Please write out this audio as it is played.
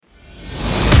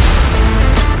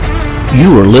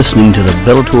You are listening to the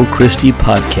Bellator Christi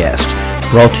podcast,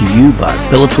 brought to you by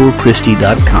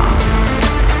BellatorChristi.com.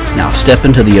 Now step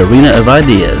into the arena of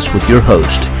ideas with your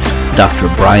host, Dr.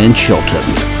 Brian Chilton.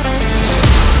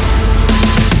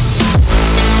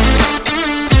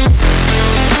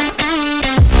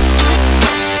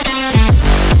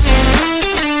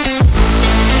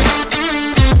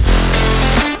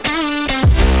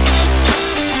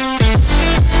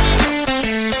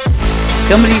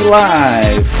 Coming to you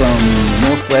live from the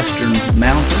northwestern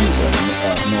mountains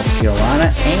of North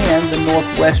Carolina and the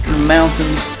northwestern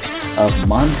mountains of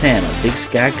Montana, Big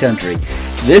Sky Country.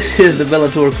 This is the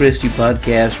Bellator Christi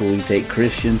podcast, where we take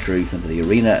Christian truth into the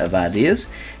arena of ideas.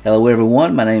 Hello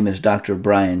everyone, my name is Dr.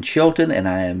 Brian Chilton, and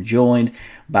I am joined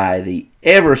by the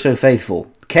ever so faithful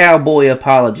cowboy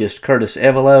apologist Curtis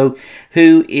Evelo,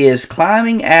 who is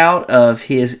climbing out of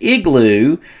his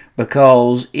igloo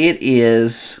because it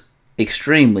is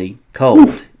extremely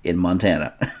cold in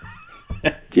Montana.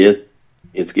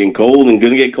 It's getting cold and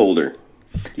going to get colder.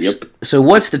 Yep. So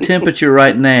what's the temperature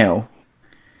right now?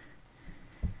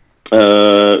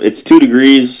 It's 2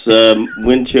 degrees.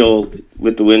 Wind chill,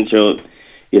 with the wind chill,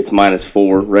 it's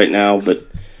 -4 right now. But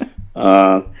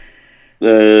what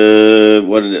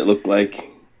did it look like?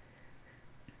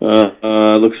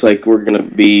 Looks like we're going to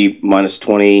be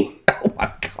 -20. Oh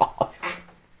my God.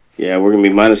 Yeah, we're going to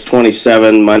be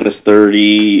 -27,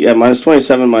 -30, yeah,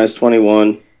 -27,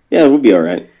 -21. Yeah, we'll be all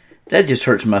right. That just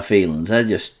hurts my feelings.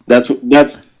 That's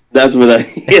without that's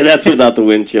without the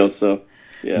wind chill. So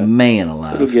yeah, man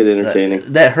alive, it'll get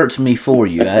entertaining. That hurts me for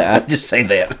you. I just say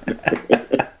that.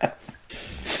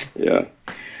 Yeah.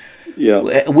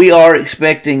 We are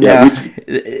expecting.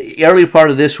 Early part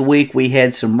of this week, we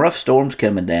had some rough storms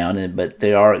coming down, but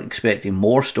they are expecting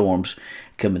more storms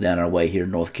coming down our way here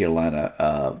in North Carolina,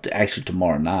 actually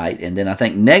tomorrow night. And then I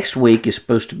think next week is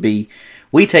supposed to be,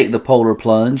 we take the polar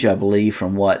plunge, I believe,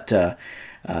 from what the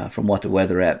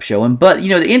weather app's showing. But, you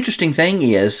know, the interesting thing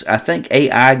is, I think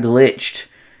AI glitched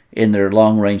in their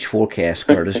long-range forecast,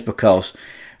 Curtis, because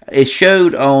it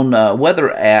showed on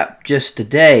weather app just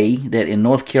today that in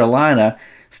North Carolina,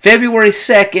 February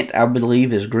 2nd, I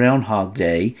believe, is Groundhog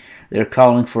Day. They're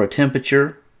calling for a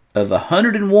temperature of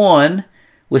 101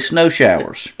 with snow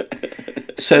showers.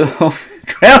 So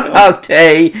Groundhog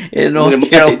Day in North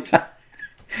Carolina.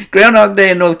 Groundhog Day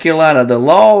in North Carolina, the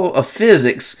law of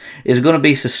physics is going to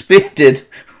be suspended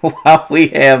while we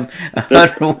have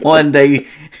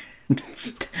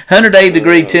 108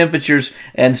 degree temperatures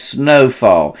and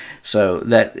snowfall. So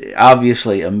that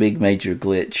obviously a big major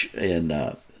glitch in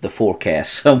the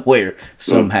forecast somewhere,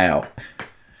 somehow.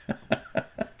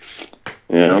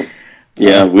 Yeah.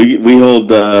 We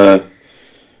hold.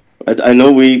 I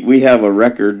know we have a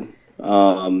record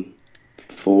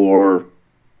for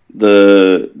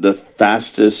the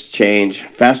fastest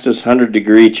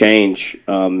 100-degree change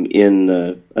in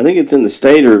I think it's in the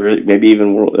state or maybe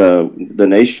even the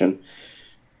nation.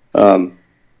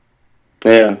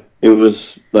 Yeah, it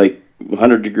was like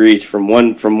 100 degrees from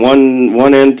one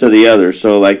end to the other.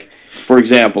 So like, for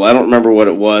example, I don't remember what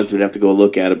it was. We'd have to go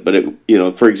look at it, but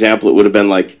for example, it would have been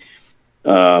like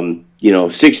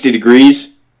 60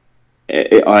 degrees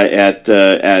at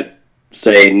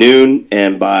say noon,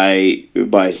 and by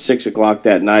 6 o'clock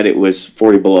that night it was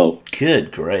 40 below.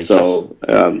 Good gracious. So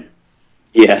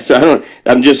so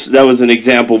that was an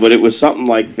example, but it was something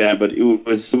like that. But it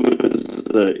was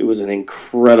an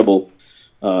incredible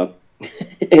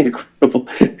incredible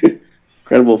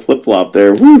flip flop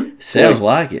there. Woo! Sounds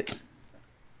like it.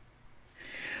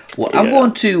 Well, I'm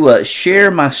going to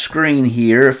share my screen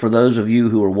here for those of you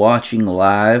who are watching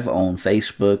live on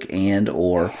Facebook and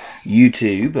or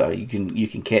YouTube. You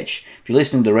can catch, if you're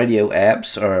listening to radio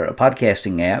apps or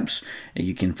podcasting apps,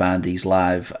 you can find these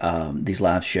live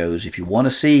shows. If you want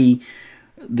to see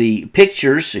the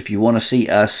pictures, if you want to see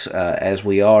us as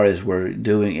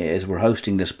we're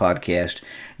hosting this podcast,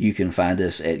 you can find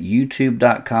us at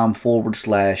youtube.com/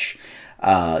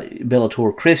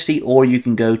 Bellator Christi, or you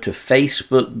can go to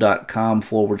facebook.com/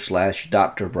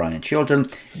 Dr. Brian Chilton,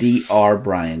 Dr.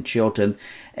 Brian Chilton,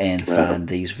 and find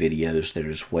these videos there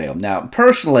as well. Now,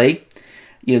 personally,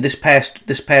 this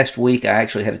past week, I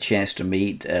actually had a chance to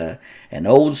meet an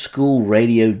old school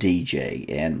radio DJ,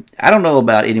 and I don't know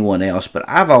about anyone else, but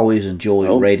I've always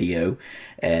enjoyed radio,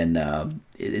 and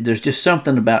there's just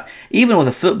something about, even with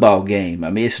a football game, I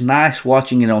mean, it's nice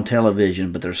watching it on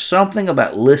television, but there's something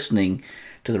about listening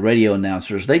to the radio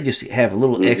announcers. They just have a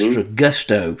little extra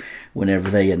gusto whenever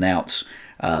they announce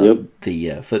the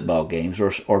football games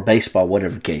or baseball,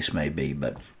 whatever the case may be.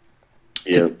 But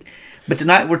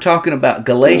tonight we're talking about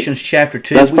Galatians chapter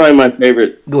 2. That's probably my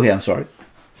favorite. Go ahead, I'm sorry.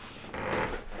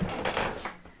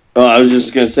 Oh, I was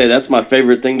just going to say that's my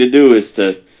favorite thing to do is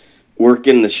to work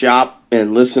in the shop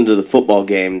and listen to the football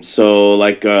games. So,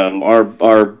 like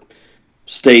our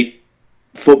state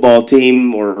football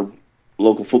team or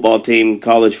local football team,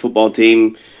 college football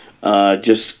team,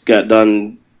 just got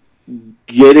done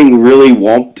getting really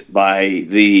whomped by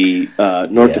the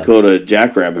North Dakota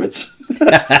Jackrabbits,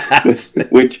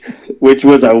 which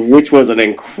was an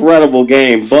incredible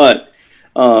game. But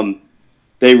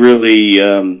they really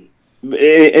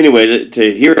anyway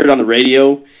to hear it on the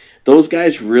radio, those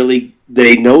guys really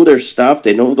they know their stuff.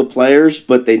 They know the players,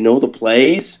 but they know the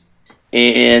plays.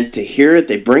 And to hear it,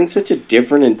 they bring such a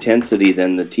different intensity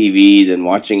than the TV, than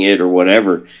watching it or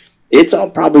whatever. It's all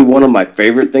probably one of my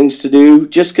favorite things to do,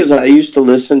 just because I used to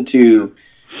listen to,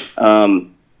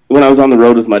 when I was on the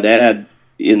road with my dad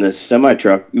in the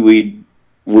semi-truck, we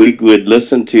would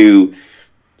listen to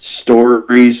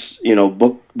stories,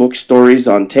 book stories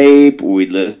on tape.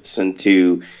 We'd listen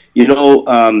to,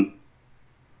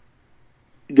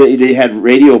 they had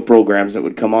radio programs that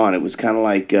would come on. It was kind of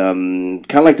like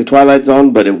the Twilight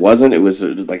Zone, but it wasn't. It was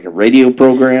like a radio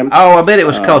program. Oh, I bet it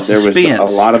was called Suspense. There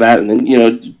was a lot of that, and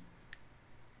then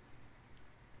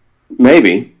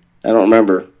maybe I don't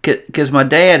remember. Because my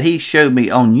dad, he showed me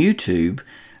on YouTube.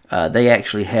 They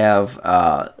actually have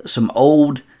some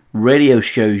old radio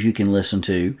shows you can listen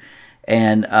to,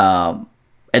 and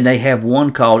they have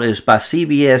one called, it's by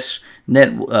CBS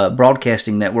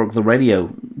Broadcasting Network, the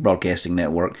radio broadcasting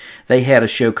network. They had a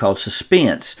show called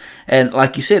Suspense, and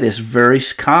like you said, it's very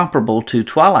comparable to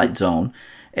Twilight Zone,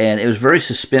 and it was very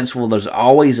suspenseful. There's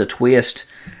always a twist,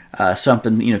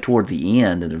 something toward the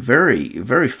end, and a very,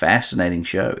 very fascinating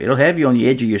show. It'll have you on the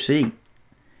edge of your seat.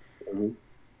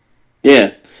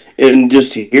 Yeah, and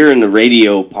just hearing the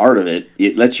radio part of it,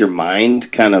 it lets your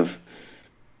mind kind of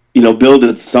build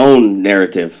its own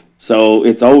narrative. So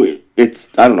I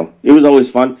don't know. It was always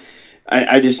fun.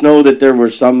 I just know that there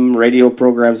were some radio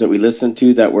programs that we listened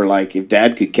to that were like, if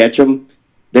Dad could catch them,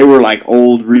 they were like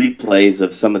old replays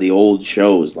of some of the old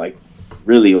shows, like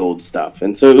really old stuff.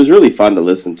 And so it was really fun to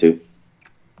listen to.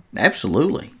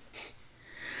 Absolutely.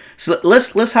 So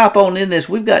let's hop on in this.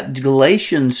 We've got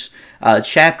Galatians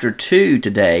chapter 2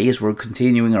 today as we're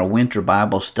continuing our winter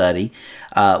Bible study.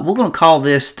 We're going to call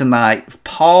this tonight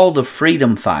Paul the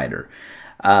Freedom Fighter,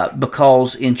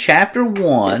 because in chapter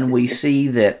 1 we see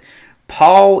that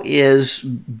Paul is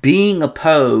being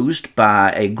opposed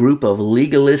by a group of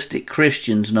legalistic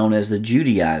Christians known as the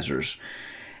Judaizers.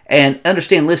 And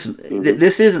understand, listen,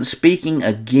 this isn't speaking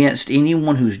against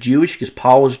anyone who's Jewish, because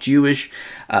Paul was Jewish,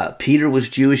 Peter was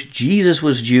Jewish, Jesus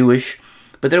was Jewish,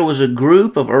 but there was a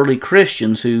group of early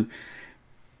Christians who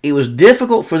it was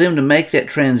difficult for them to make that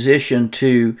transition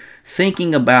to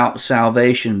thinking about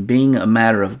salvation being a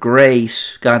matter of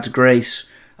grace, God's grace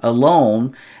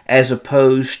alone, as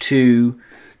opposed to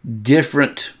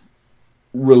different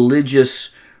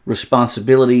religious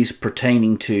responsibilities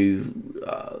pertaining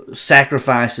to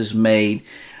sacrifices made,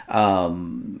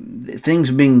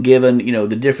 things being given,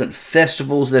 the different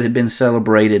festivals that had been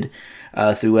celebrated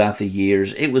throughout the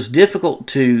years. It was difficult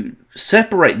to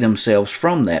separate themselves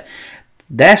from that.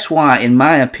 That's why, in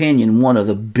my opinion, one of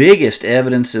the biggest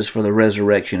evidences for the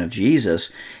resurrection of Jesus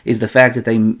is the fact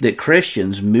that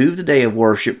Christians moved the day of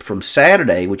worship from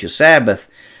Saturday, which is Sabbath,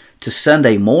 to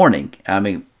Sunday morning. I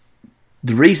mean,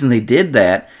 the reason they did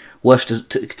that was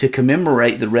to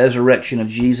commemorate the resurrection of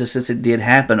Jesus, as it did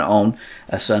happen on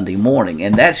a Sunday morning.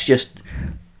 And that's just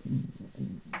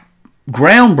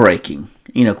groundbreaking,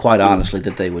 quite honestly,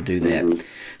 that they would do that.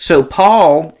 So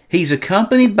Paul, he's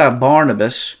accompanied by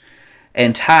Barnabas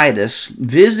and Titus,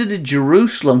 visited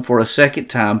Jerusalem for a second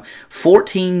time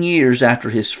 14 years after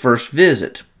his first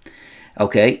visit.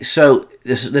 Okay, so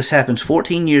this happens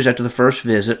 14 years after the first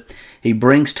visit. He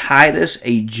brings Titus,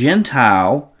 a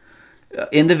Gentile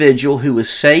individual who was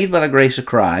saved by the grace of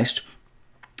Christ,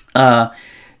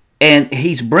 and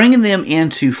he's bringing them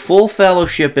into full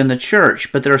fellowship in the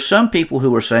church. But there are some people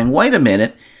who are saying, wait a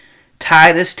minute,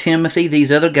 Titus, Timothy,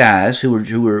 these other guys who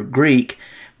are Greek,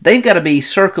 they've got to be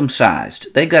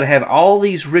circumcised. They've got to have all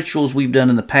these rituals we've done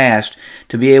in the past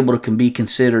to be able to be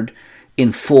considered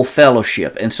in full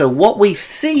fellowship. And so what we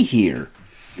see here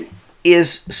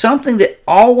is something that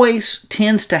always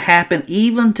tends to happen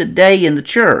even today in the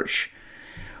church,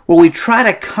 where we try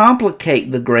to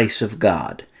complicate the grace of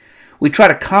God. We try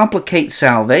to complicate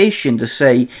salvation to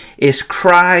say it's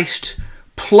Christ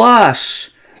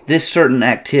plus this certain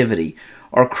activity,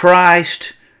 or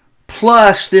Christ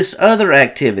plus this other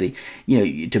activity.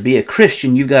 To be a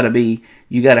Christian, you got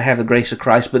to have the grace of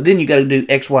Christ, but then you got to do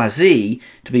X, Y, Z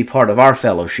to be part of our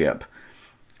fellowship.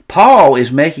 Paul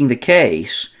is making the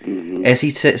case as he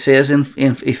says in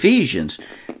Ephesians.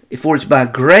 For it's by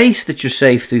grace that you're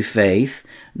saved through faith,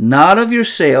 not of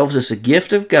yourselves, it's a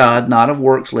gift of God, not of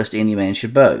works, lest any man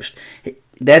should boast.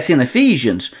 That's in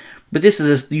Ephesians, but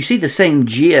you see the same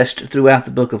gist throughout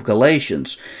the book of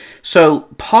Galatians. So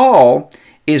Paul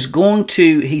is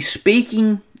he's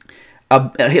speaking,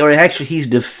 or actually he's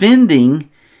defending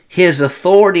his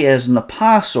authority as an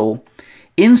apostle.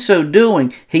 In so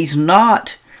doing, he's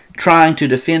not trying to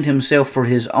defend himself for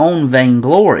his own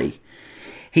vainglory.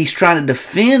 He's trying to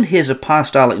defend his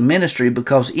apostolic ministry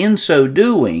because in so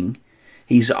doing,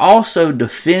 he's also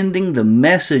defending the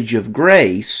message of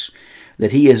grace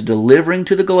that he is delivering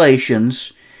to the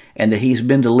Galatians and that he's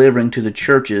been delivering to the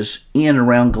churches in and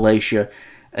around Galatia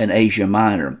and Asia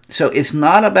Minor. So it's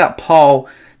not about Paul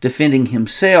defending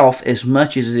himself as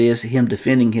much as it is him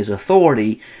defending his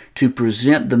authority to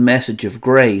present the message of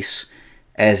grace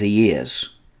as he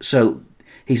is. So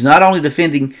he's not only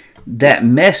defending that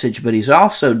message, but he's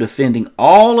also defending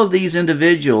all of these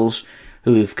individuals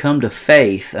who have come to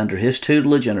faith under his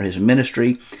tutelage, under his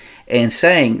ministry, and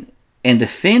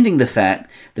defending the fact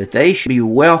that they should be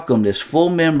welcomed as full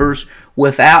members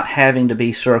without having to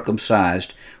be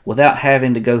circumcised, without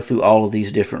having to go through all of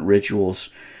these different rituals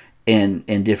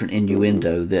and different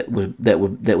innuendo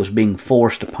that was being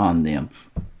forced upon them.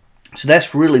 So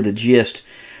that's really the gist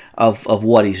of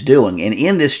what he's doing. And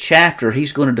in this chapter,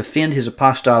 he's going to defend his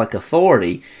apostolic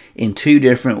authority in two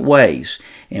different ways.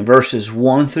 In verses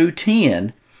 1 through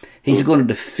 10, he's going to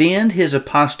defend his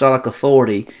apostolic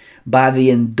authority by the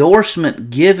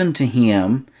endorsement given to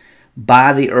him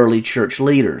by the early church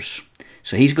leaders.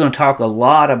 So he's going to talk a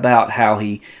lot about how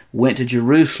he went to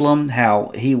Jerusalem,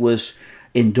 how he was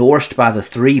endorsed by the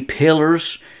three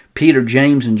pillars, Peter,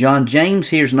 James, and John. James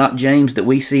here is not James that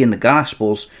we see in the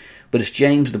Gospels, but it's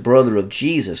James, the brother of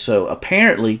Jesus. So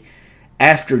apparently,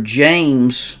 after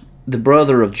James, the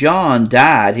brother of John,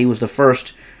 died, he was the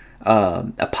first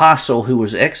apostle who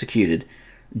was executed.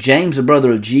 James, the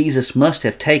brother of Jesus, must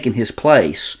have taken his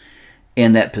place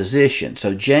in that position.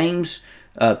 So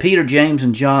Peter, James,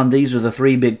 and John, these are the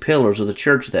three big pillars of the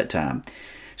church at that time.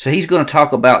 So he's going to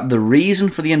talk about the reason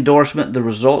for the endorsement, the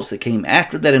results that came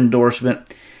after that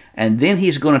endorsement, and then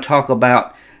he's going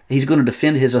to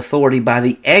defend his authority by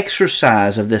the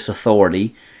exercise of this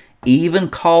authority, even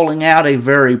calling out a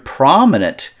very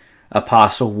prominent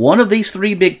apostle, one of these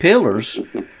three big pillars,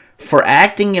 for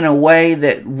acting in a way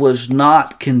that was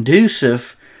not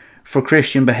conducive for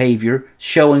Christian behavior,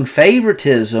 showing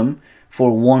favoritism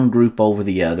for one group over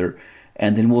the other.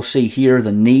 And then we'll see here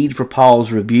the need for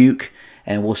Paul's rebuke,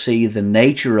 and we'll see the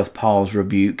nature of Paul's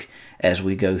rebuke as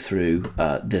we go through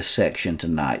this section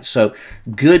tonight. So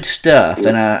good stuff,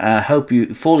 and I hope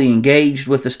you fully engaged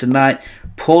with us tonight.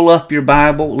 Pull up your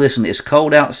Bible. Listen, it's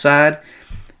cold outside.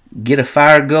 Get a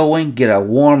fire going, get a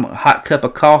warm hot cup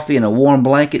of coffee and a warm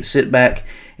blanket, sit back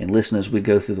and listen as we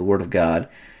go through the Word of God.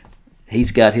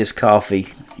 He's got his coffee.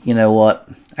 You know what?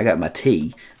 I got my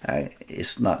tea.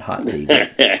 It's not hot tea,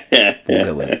 but we'll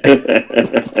go with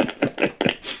it.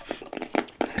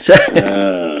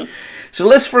 So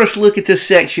let's first look at this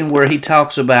section where he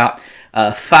talks about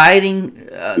freedom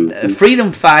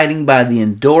fighting by the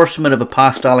endorsement of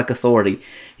apostolic authority.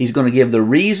 He's going to give the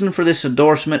reason for this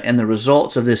endorsement and the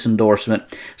results of this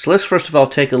endorsement. So let's first of all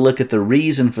take a look at the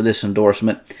reason for this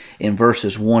endorsement in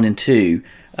verses 1 and 2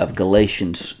 of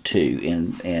Galatians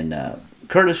 2. And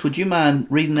Curtis, would you mind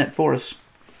reading that for us?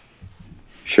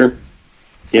 Sure.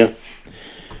 Yeah.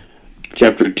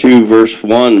 Chapter 2, verse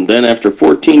 1. Then after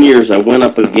 14 years I went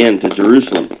up again to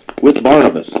Jerusalem with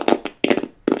Barnabas,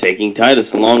 taking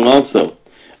Titus along also.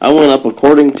 I went up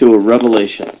according to a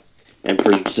revelation, and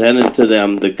presented to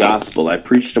them the gospel I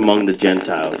preached among the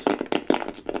Gentiles,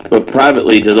 but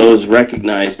privately to those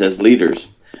recognized as leaders.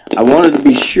 I wanted to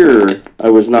be sure I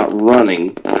was not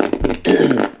running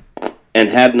and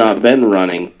had not been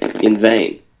running in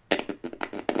vain.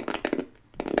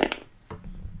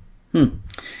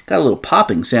 Got a little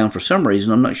popping sound for some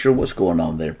reason. I'm not sure what's going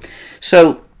on there.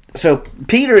 So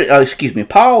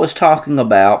Paul is talking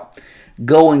about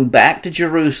going back to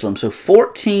Jerusalem. So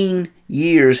 14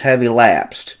 years have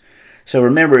elapsed. So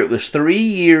remember, it was 3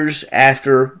 years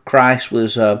after Christ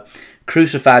was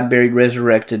crucified, buried,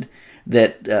 resurrected,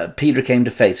 that Peter came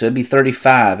to faith. So it'd be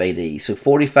 35 AD. So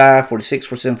 45, 46,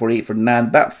 47, 48, 49,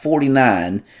 about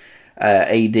 49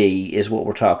 AD is what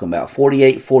we're talking about.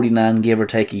 48, 49, give or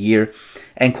take a year.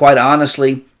 And quite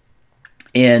honestly,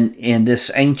 in this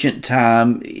ancient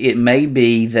time, it may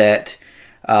be that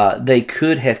they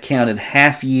could have counted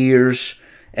half years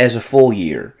as a full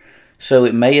year. So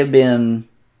it may have been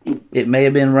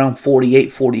around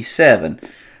 48, 47.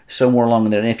 somewhere along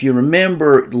there. And if you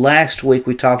remember, last week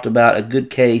we talked about a good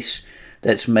case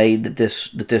that's made that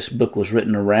this book was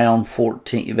written around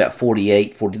about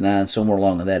 48, 49, somewhere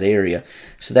along in that area.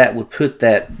 So that would put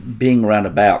that being around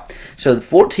about. So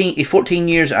 14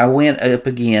 years I went up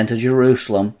again to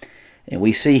Jerusalem, and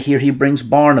we see here he brings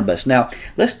Barnabas. Now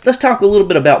let's talk a little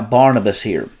bit about Barnabas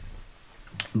here.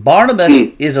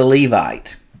 Barnabas is a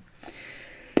Levite.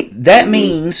 That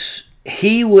means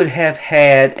he would have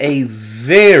had a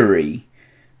very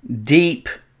deep,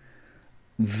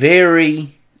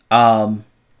 very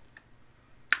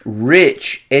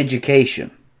rich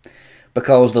education,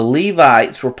 because the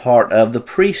Levites were part of the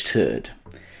priesthood.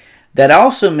 That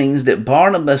also means that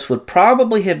Barnabas would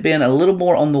probably have been a little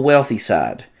more on the wealthy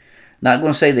side. Not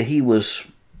going to say that he was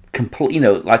complete,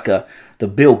 like the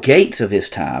Bill Gates of his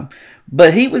time,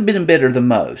 but he would have been better than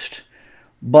most.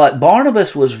 But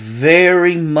Barnabas was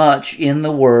very much in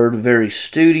the Word, very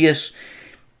studious.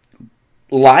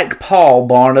 Like Paul,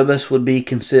 Barnabas would be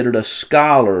considered a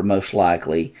scholar, most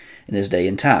likely, in his day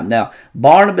and time. Now,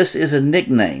 Barnabas is a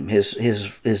nickname.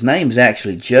 His name is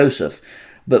actually Joseph,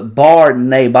 but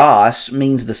Barnabas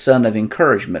means the son of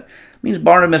encouragement. It means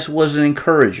Barnabas was an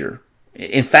encourager.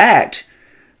 In fact,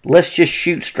 let's just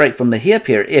shoot straight from the hip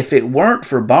here. If it weren't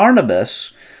for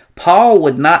Barnabas, Paul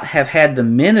would not have had the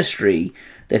ministry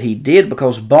that he did,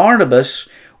 because Barnabas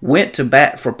went to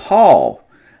bat for Paul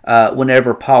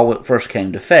whenever Paul first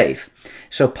came to faith.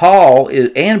 So Paul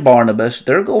and Barnabas,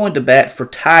 they're going to bat for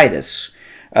Titus,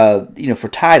 for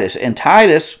Titus. And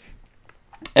Titus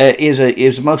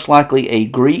is most likely a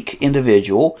Greek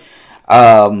individual.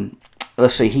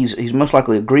 Let's see, he's most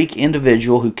likely a Greek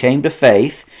individual who came to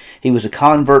faith. He was a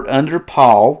convert under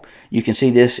Paul. You can see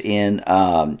this in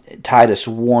Titus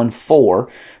 1:4,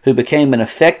 who became an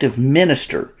effective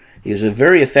minister. He was a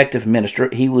very effective minister.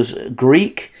 He was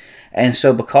Greek, and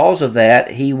so because of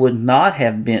that, he would not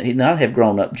have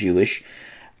grown up Jewish.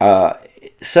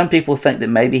 Some people think that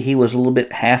maybe he was a little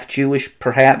bit half Jewish,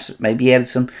 perhaps. Maybe he had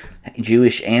some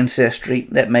Jewish ancestry.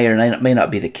 That may or may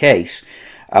not be the case.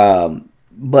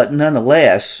 But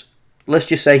nonetheless, let's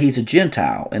just say he's a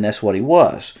Gentile, and that's what he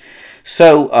was.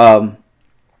 So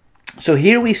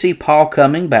here we see Paul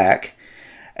coming back,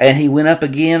 and he went up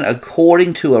again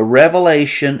according to a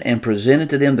revelation and presented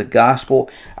to them the gospel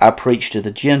I preached to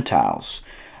the Gentiles.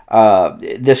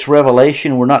 This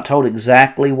revelation, we're not told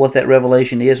exactly what that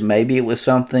revelation is. Maybe it was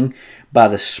something by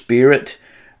the Spirit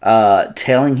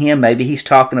telling him. Maybe he's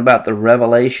talking about the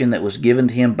revelation that was given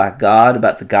to him by God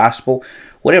about the gospel.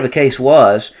 Whatever the case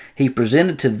was, he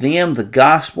presented to them the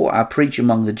gospel I preach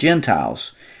among the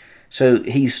Gentiles. So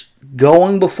he's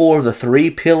going before the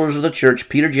three pillars of the church,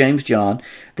 Peter, James, John.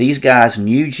 These guys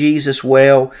knew Jesus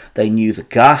well. They knew the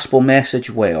gospel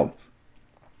message well.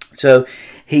 So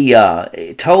he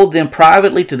told them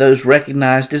privately to those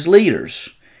recognized as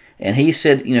leaders. And he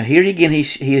said, here again,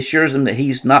 he assures them that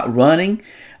he's not running,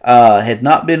 had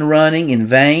not been running in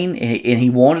vain, and he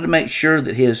wanted to make sure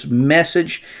that his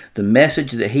message, the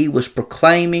message that he was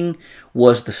proclaiming,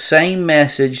 was the same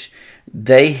message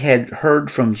they had heard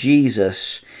from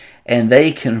Jesus, and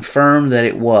they confirmed that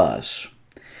it was.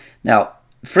 Now,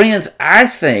 friends, I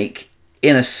think,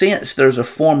 in a sense, there's a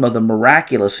form of the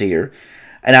miraculous here,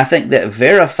 and I think that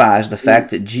verifies the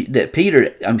fact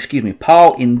that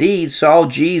Paul indeed saw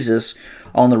Jesus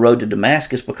on the road to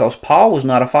Damascus, because Paul was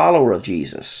not a follower of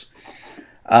Jesus.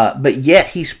 But yet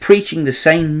he's preaching the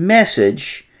same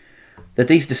message that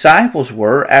these disciples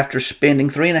were after spending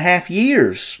 3.5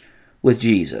 years with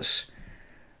Jesus.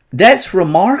 That's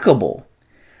remarkable.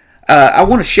 I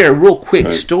want to share a real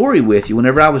quick story with you.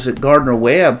 Whenever I was at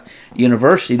Gardner-Webb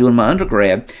University doing my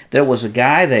undergrad, there was a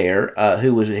guy there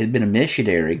who had been a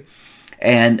missionary,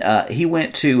 and he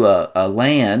went to a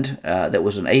land that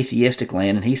was an atheistic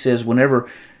land, and he says whenever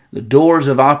the doors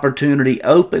of opportunity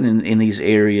open in these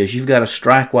areas, you've got to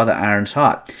strike while the iron's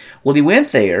hot. Well, he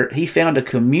went there. He found a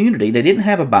community. They didn't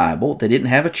have a Bible. They didn't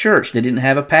have a church. They didn't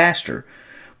have a pastor.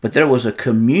 But there was a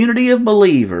community of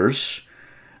believers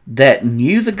that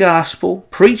knew the gospel,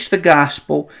 preached the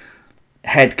gospel,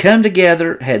 had come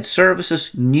together, had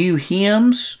services, knew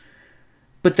hymns,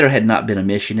 but there had not been a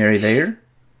missionary there.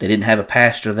 They didn't have a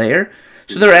pastor there.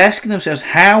 So they're asking themselves,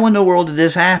 how in the world did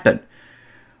this happen?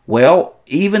 Well,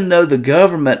 even though the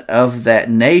government of that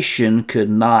nation could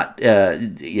not,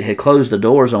 had closed the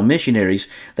doors on missionaries,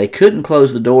 they couldn't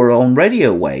close the door on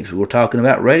radio waves. We were talking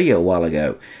about radio a while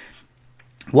ago.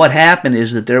 What happened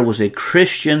is that there was a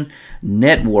Christian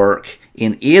network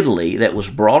in Italy that was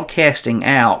broadcasting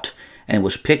out and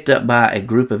was picked up by a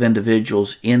group of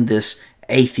individuals in this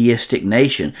atheistic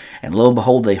nation. And lo and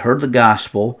behold, they heard the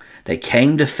gospel, they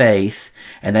came to faith,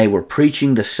 and they were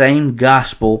preaching the same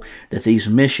gospel that these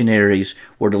missionaries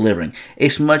were delivering.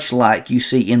 It's much like you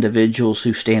see individuals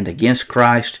who stand against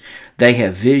Christ. They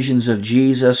have visions of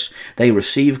Jesus, they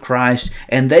receive Christ,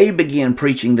 and they begin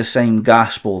preaching the same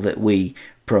gospel that we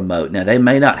promote. Now, they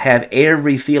may not have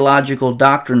every theological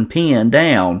doctrine pinned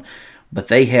down, but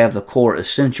they have the core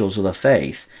essentials of the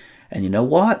faith. And you know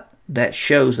what? That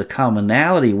shows the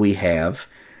commonality we have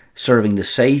serving the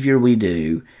Savior we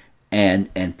do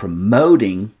and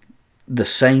promoting the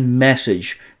same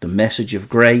message, the message of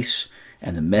grace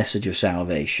and the message of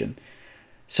salvation.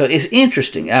 So it's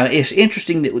interesting. It's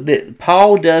interesting that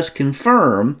Paul does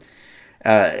confirm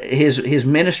his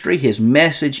ministry, his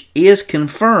message is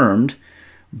confirmed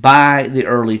by the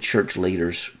early church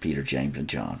leaders, Peter, James, and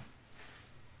John.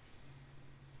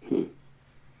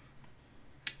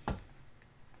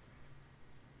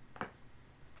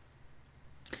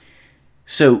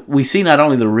 So we see not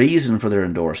only the reason for their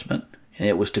endorsement, and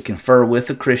it was to confer with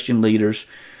the Christian leaders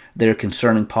that are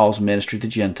concerning Paul's ministry to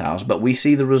Gentiles, but we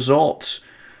see the results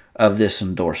of this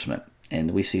endorsement,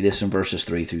 and we see this in verses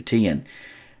 3 through 10.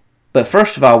 But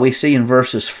first of all, we see in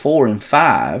verses 4 and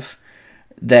 5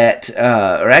 that,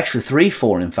 or actually 3,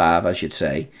 4, and 5, I should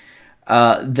say,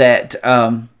 that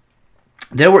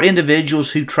there were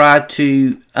individuals who tried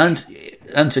to,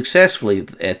 unsuccessfully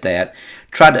at that,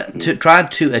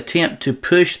 tried to attempt to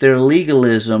push their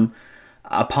legalism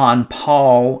upon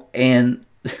Paul and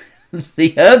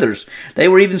the others. They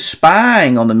were even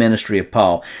spying on the ministry of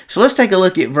Paul. So let's take a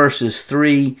look at verses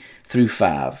 3 through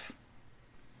 5.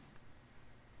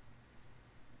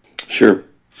 Sure.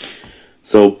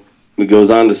 So it goes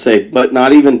on to say, but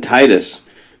not even Titus,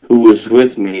 who was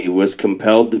with me, was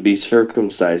compelled to be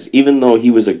circumcised, even though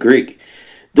he was a Greek.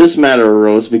 This matter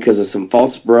arose because of some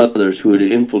false brothers who had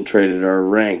infiltrated our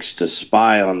ranks to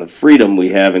spy on the freedom we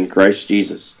have in Christ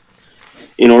Jesus,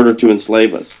 in order to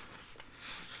enslave us.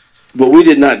 But we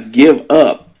did not give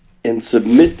up and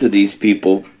submit to these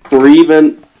people for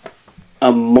even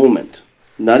a moment.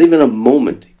 Not even a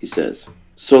moment, he says,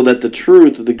 so that the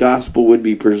truth of the gospel would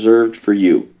be preserved for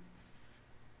you.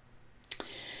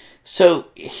 So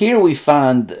here we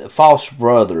find false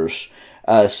brothers,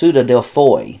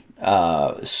 pseudo-delphoi,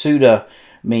 pseudo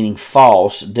meaning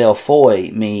false,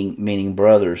 delphoi meaning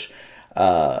brothers.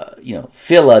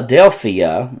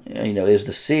 Philadelphia, is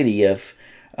the city of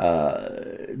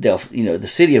the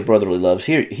city of brotherly loves.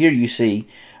 Here you see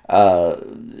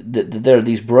that there are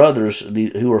these brothers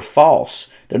who are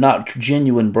false. They're not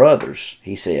genuine brothers,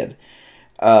 he said.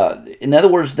 In other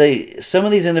words, some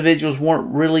of these individuals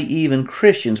weren't really even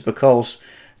Christians because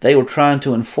they were trying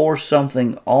to enforce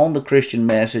something on the Christian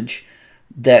message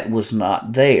that was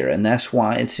not there. And that's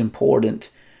why it's important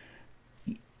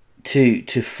to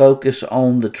focus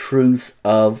on the truth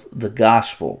of the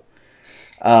gospel.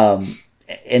 And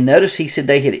notice he said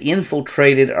they had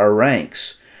infiltrated our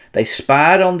ranks. They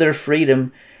spied on their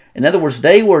freedom. In other words,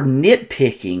 they were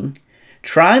nitpicking,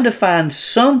 trying to find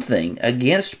something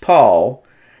against Paul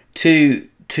to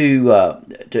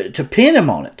pin him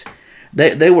on it.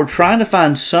 They were trying to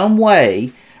find some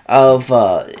way of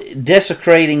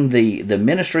desecrating the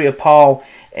ministry of Paul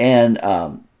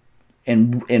and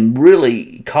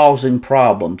really causing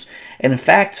problems. And in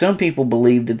fact, some people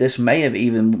believe that this may have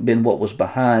even been what was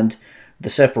behind the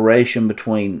separation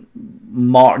between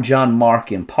John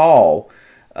Mark and Paul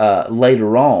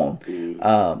later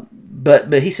on.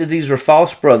 But he said these were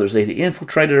false brothers. They had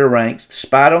infiltrated our ranks,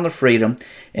 spied on the freedom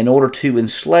in order to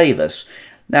enslave us.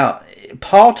 Now,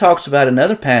 Paul talks about in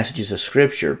other passages of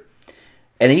Scripture,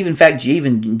 and even in fact,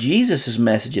 even Jesus'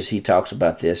 messages, he talks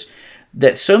about this,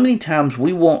 that so many times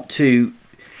we want to,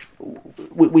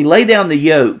 we lay down the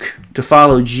yoke to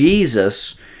follow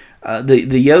Jesus.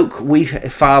 The yoke we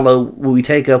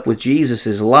take up with Jesus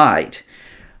is light,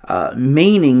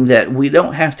 meaning that we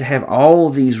don't have to have all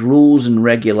these rules and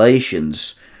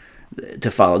regulations to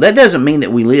follow. That doesn't mean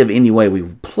that we live any way we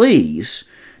please,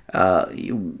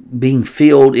 being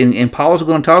filled, and Paul's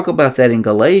going to talk about that in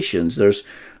Galatians.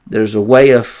 There's a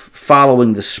way of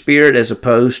following the Spirit as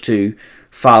opposed to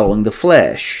following the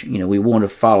flesh. We want to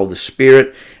follow the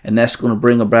Spirit, and that's going to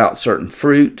bring about certain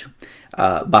fruit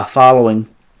by following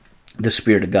the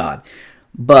Spirit of God.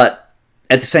 But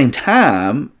at the same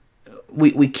time,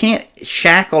 we can't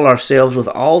shackle ourselves with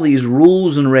all these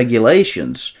rules and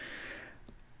regulations.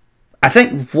 I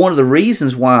think one of the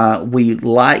reasons why we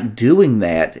like doing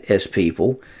that as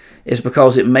people is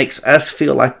because it makes us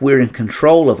feel like we're in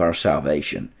control of our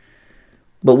salvation.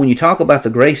 But when you talk about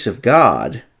the grace of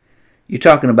God, you're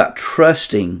talking about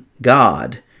trusting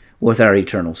God with our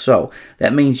eternal soul.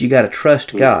 That means you got to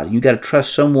trust God. You got to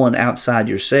trust someone outside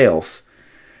yourself.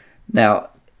 Now,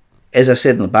 as I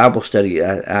said in the Bible study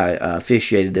I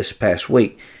officiated this past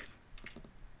week,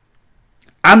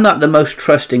 I'm not the most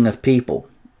trusting of people.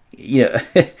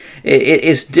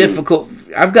 It's difficult.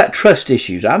 I've got trust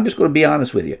issues. I'm just going to be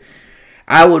honest with you.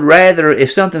 I would rather,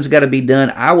 if something's got to be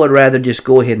done, I would rather just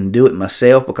go ahead and do it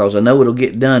myself, because I know it'll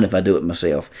get done if I do it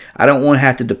myself. I don't want to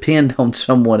have to depend on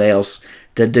someone else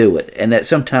to do it. And that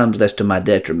sometimes that's to my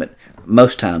detriment.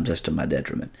 Most times that's to my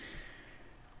detriment.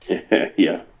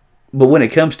 Yeah. But when it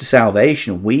comes to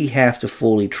salvation, we have to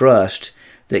fully trust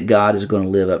that God is going to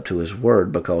live up to His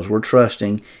word, because we're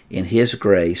trusting in His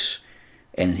grace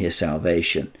and in His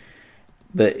salvation.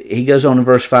 But he goes on in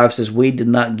verse 5, says, we did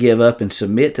not give up and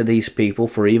submit to these people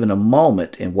for even a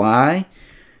moment. And why?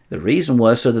 The reason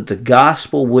was so that the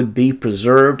gospel would be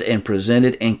preserved and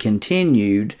presented and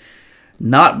continued,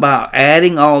 not by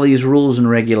adding all these rules and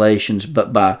regulations,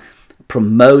 but by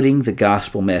promoting the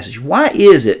gospel message. Why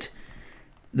is it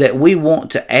that we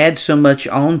want to add so much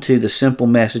onto the simple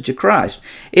message of Christ?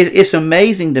 It's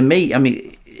amazing to me. I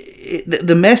mean,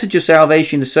 the message of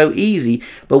salvation is so easy,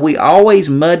 but we always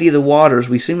muddy the waters.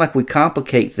 We seem like we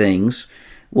complicate things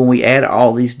when we add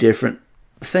all these different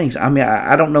things. I mean,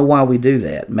 I don't know why we do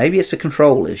that. Maybe it's a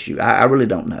control issue. I really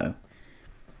don't know.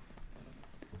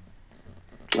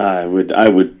 I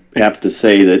would have to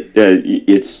say that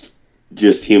it's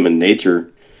just human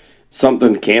nature.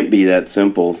 Something can't be that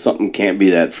simple. Something can't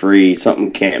be that free.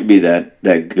 Something can't be that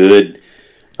good.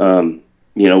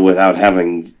 Without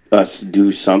having us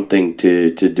do something to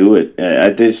do it.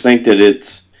 I just think that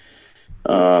it's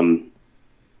I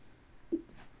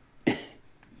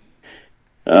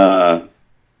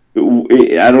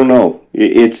don't know.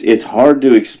 It's hard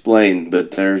to explain,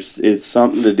 but it's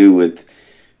something to do with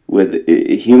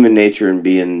human nature and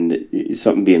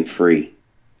being free.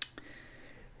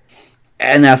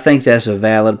 And I think that's a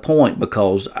valid point,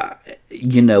 because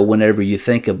whenever you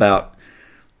think about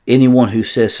anyone who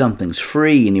says something's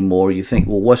free anymore, you think,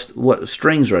 well, what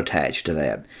strings are attached to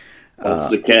that? What's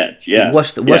the catch? Yeah.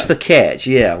 What's the catch?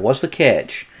 Yeah. What's the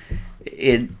catch?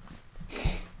 I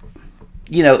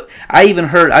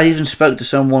even spoke to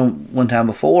someone one time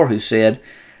before who said,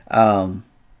 and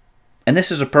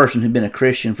this is a person who'd been a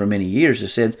Christian for many years, that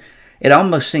said, it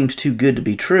almost seems too good to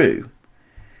be true.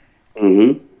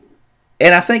 Mm-hmm.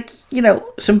 And I think,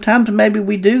 sometimes maybe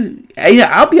we do.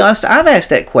 I'll be honest, I've asked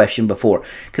that question before,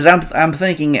 because I'm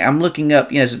thinking, I'm looking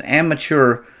up, as an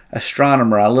amateur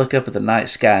astronomer, I look up at the night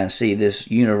sky and see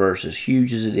this universe as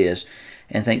huge as it is,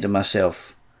 and think to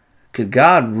myself, could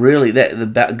God really,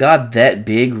 God that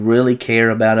big, really care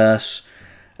about us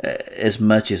as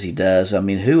much as He does? I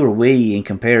mean, who are we in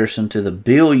comparison to the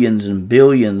billions and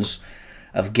billions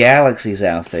of galaxies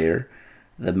out there?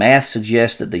 The math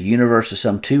suggests that the universe is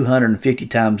some 250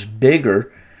 times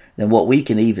bigger than what we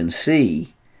can even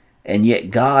see, and yet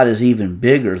God is even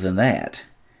bigger than that.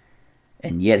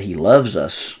 And yet He loves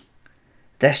us.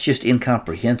 That's just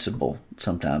incomprehensible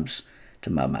sometimes to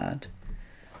my mind.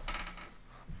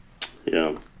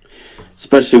 Yeah,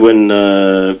 especially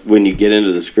when you get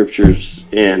into the scriptures,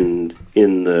 and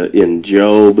in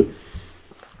Job,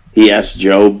 he asked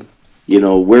Job,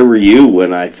 where were you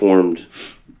when I formed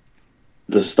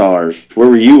the stars? Where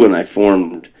were you when I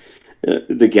formed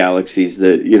the galaxies?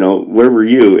 Where were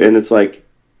you? And it's like,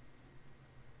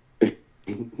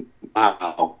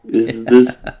 wow,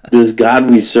 this God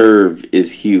we serve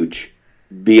is huge,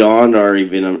 beyond our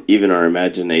even our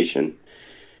imagination.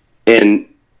 And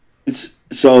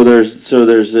so there's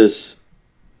this,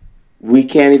 we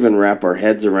can't even wrap our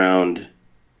heads around,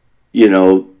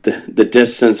 the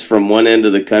distance from one end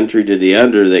of the country to the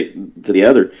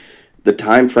other, the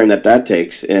time frame that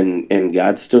takes, and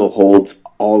God still holds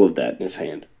all of that in His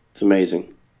hand. It's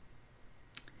amazing.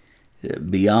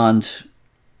 Beyond,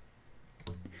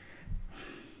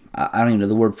 I don't even know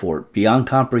the word for it. Beyond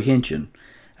comprehension,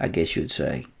 I guess you'd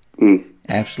say.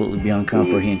 Absolutely beyond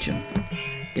comprehension.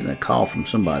 Getting a call from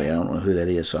somebody. I don't know who that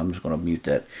is, so I'm just going to mute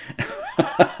that.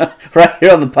 Right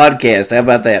here on the podcast. How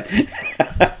about that?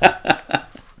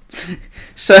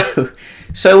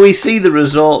 So we see the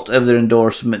result of their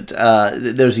endorsement.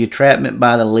 There's the entrapment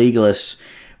by the legalists,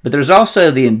 but there's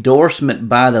also the endorsement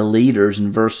by the leaders in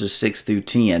verses 6 through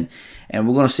 10. And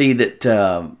we're going to see that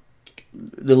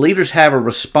the leaders have a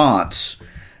response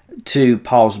to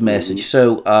Paul's message.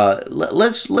 So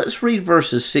let's read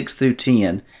verses 6 through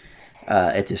 10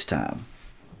 at this time.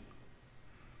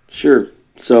 Sure.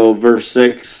 So verse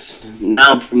 6,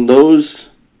 now from those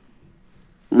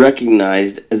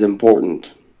recognized as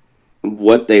important,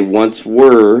 what they once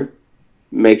were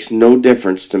makes no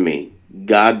difference to me.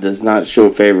 God does not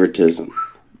show favoritism.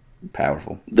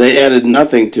 Powerful. They added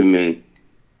nothing to me.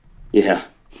 Yeah,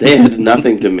 they added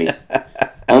nothing to me.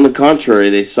 On the contrary,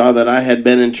 they saw that I had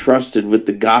been entrusted with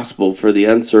the gospel for the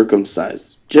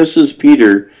uncircumcised, just as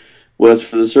Peter was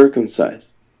for the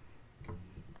circumcised.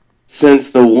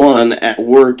 Since the one at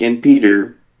work in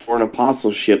Peter for an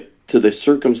apostleship to the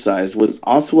circumcised was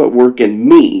also at work in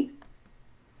me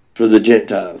for the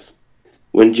Gentiles.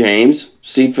 When James,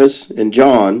 Cephas, and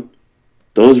John,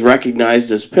 those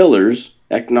recognized as pillars,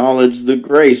 acknowledged the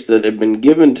grace that had been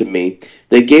given to me,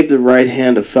 they gave the right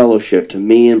hand of fellowship to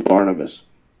me and Barnabas,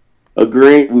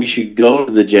 agreeing we should go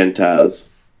to the Gentiles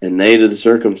and they to the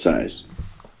circumcised.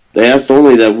 They asked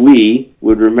only that we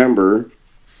would remember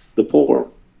the poor,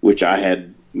 which I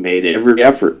had made every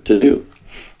effort to do.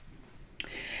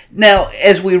 Now,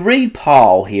 as we read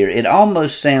Paul here, it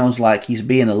almost sounds like he's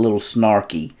being a little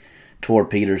snarky toward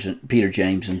Peter,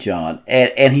 James, and John,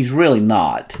 and he's really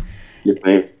not,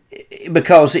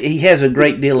 because he has a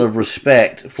great deal of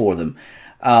respect for them.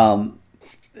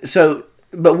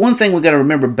 But one thing we've got to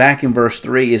remember back in verse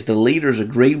 3 is the leaders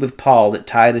agreed with Paul that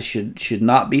Titus should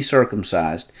not be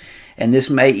circumcised, and this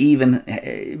may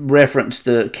even reference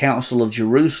the Council of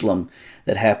Jerusalem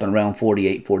that happened around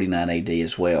 48-49 AD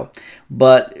as well.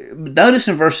 But notice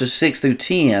in verses 6 through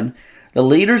 10, the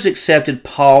leaders accepted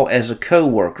Paul as a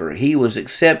co-worker. He was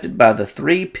accepted by the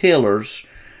three pillars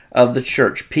of the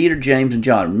church, Peter, James, and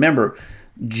John. Remember,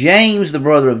 James, the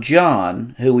brother of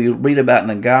John, who we read about in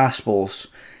the Gospels,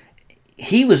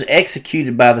 he was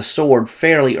executed by the sword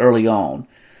fairly early on.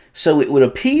 So it would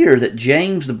appear that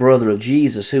James, the brother of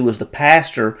Jesus, who was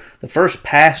the first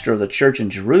pastor of the church in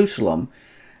Jerusalem,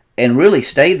 and really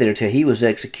stayed there till he was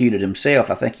executed himself.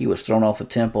 I think he was thrown off the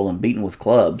temple and beaten with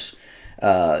clubs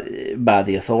by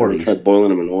the authorities. They tried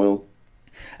boiling him in oil.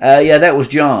 Yeah, that was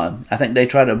John. I think they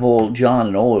tried to boil John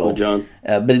in oil. Oh, John.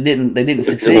 But they didn't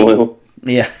succeed. Oil.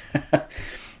 Yeah.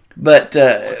 But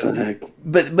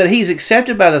he's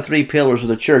accepted by the three pillars of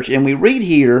the church, and we read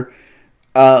here,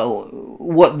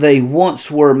 what they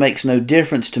once were makes no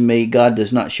difference to me. God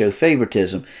does not show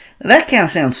favoritism. Now, that kind of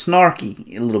sounds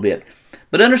snarky a little bit,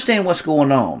 but understand what's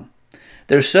going on.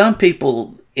 There's some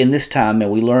people in this time,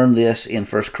 and we learned this in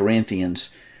 1 Corinthians,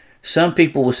 some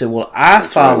people will say, well, I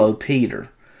follow Peter,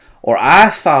 or I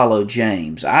follow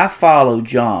James, I follow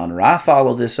John, or I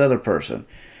follow this other person.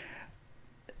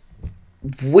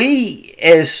 We,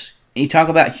 as you talk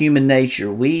about human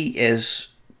nature, we as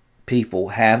people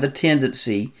have the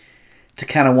tendency to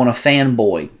kind of want to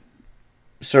fanboy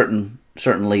certain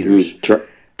leaders.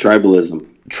 Tribalism.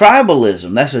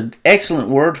 Tribalism. That's an excellent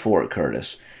word for it,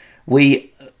 Curtis.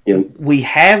 We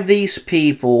have these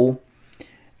people,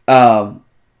 and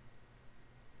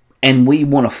we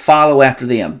want to follow after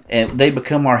them, and they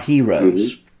become our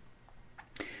heroes. Mm-hmm.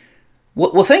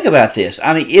 Well, think about this.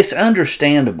 I mean, it's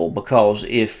understandable, because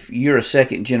if you're a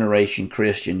second-generation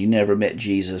Christian, you never met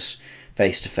Jesus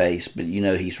face to face, but you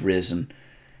know he's risen,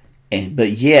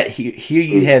 but yet here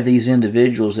you have these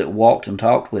individuals that walked and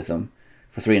talked with him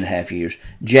for 3.5 years.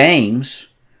 James,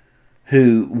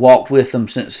 who walked with him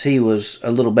since he was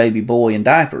a little baby boy in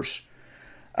diapers.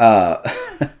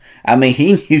 I mean,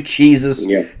 he knew Jesus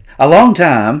a long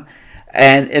time,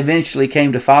 and eventually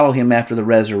came to follow him after the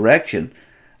resurrection.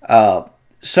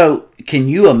 So can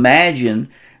you imagine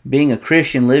being a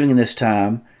Christian living in this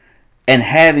time and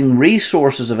having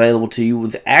resources available to you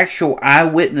with actual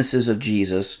eyewitnesses of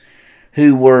Jesus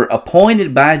who were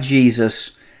appointed by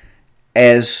Jesus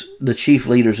as the chief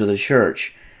leaders of the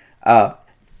church?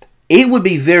 It would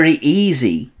be very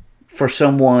easy for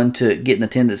someone to get in the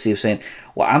tendency of saying,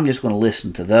 well, I'm just going to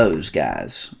listen to those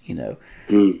guys, you know.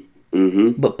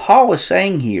 Mm-hmm. But Paul is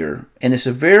saying here, and it's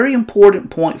a very important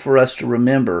point for us to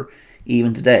remember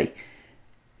even today,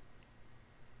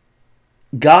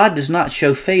 God does not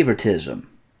show favoritism.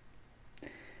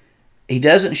 He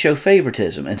doesn't show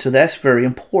favoritism, and so that's very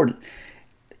important.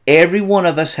 Every one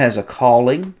of us has a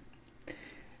calling.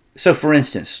 So, for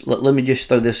instance, let me just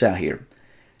throw this out here.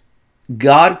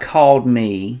 God called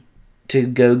me to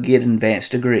go get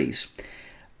advanced degrees.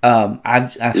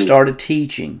 I've started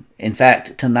teaching. In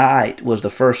fact, tonight was the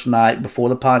first night before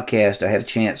the podcast I had a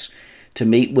chance to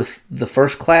meet with the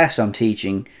first class I'm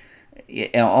teaching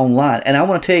online. And I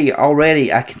want to tell you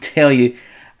already, I can tell you,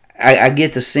 I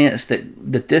get the sense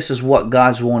that this is what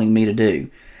God's wanting me to do.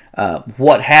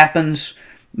 What happens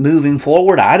moving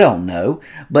forward, I don't know.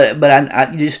 But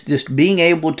I just being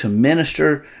able to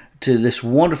minister to this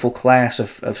wonderful class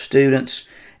of students,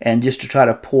 and just to try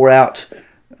to pour out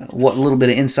what little bit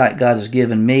of insight God has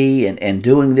given me, and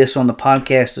doing this on the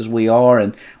podcast as we are,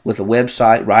 and with a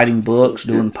website, writing books,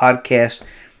 doing podcasts,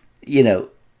 you know,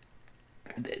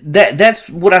 that's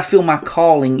what I feel my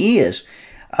calling is.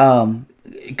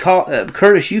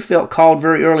 Curtis, you felt called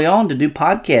very early on to do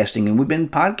podcasting, and we've been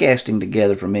podcasting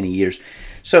together for many years.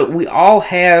 So we all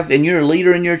have, and you're a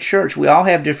leader in your church, we all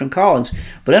have different callings.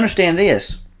 But understand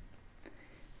this: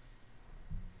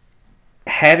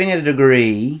 having a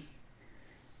degree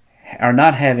or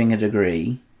not having a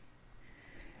degree,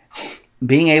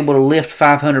 being able to lift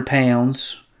 500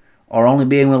 pounds or only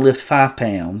being able to lift 5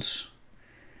 pounds,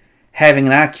 having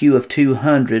an IQ of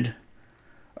 200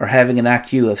 or having an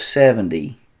IQ of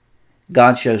 70,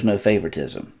 God shows no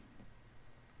favoritism.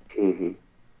 Mm-hmm.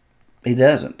 He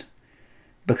doesn't,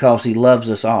 because he loves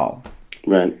us all.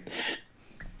 Right.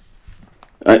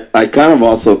 I kind of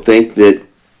also think that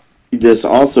this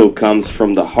also comes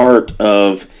from the heart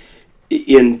of,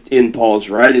 in Paul's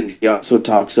writings, he also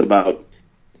talks about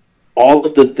all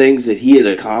of the things that he had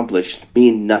accomplished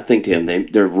mean nothing to him.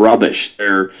 They're rubbish.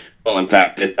 Well, in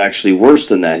fact, it's actually worse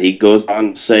than that. He goes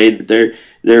on to say that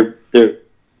they're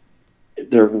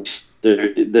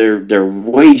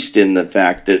waste in the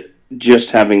fact that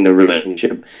just having the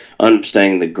relationship,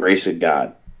 understanding the grace of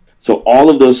God. So all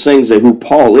of those things that who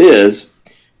Paul is,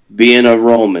 being a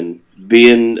Roman,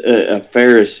 being a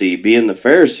Pharisee, being the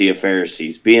Pharisee of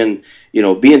Pharisees, being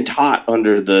taught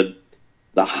under the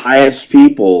highest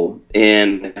people,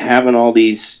 and having all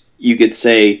these, you could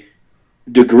say,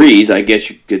 degrees, I guess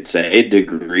you could say,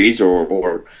 degrees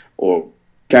or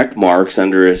check marks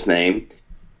under his name.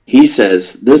 He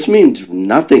says, this means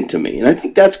nothing to me. And I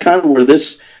think that's kind of where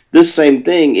this same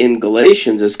thing in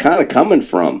Galatians is kind of coming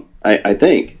from, I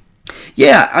think.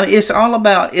 Yeah, I mean, it's all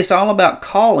about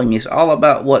calling. It's all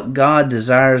about what God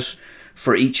desires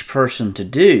for each person to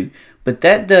do. But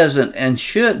that doesn't and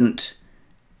shouldn't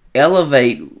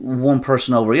elevate one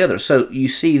person over the other. So you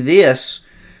see this.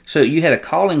 So you had a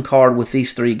calling card with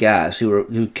these three guys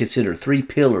who considered three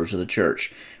pillars of the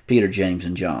church: Peter, James,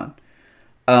 and John.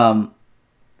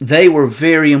 They were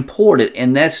very important,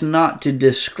 and that's not to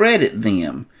discredit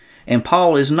them. And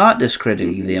Paul is not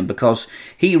discrediting them, because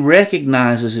he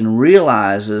recognizes and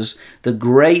realizes the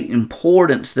great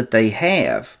importance that they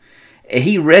have.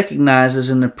 He recognizes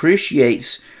and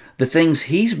appreciates the things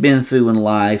he's been through in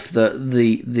life, the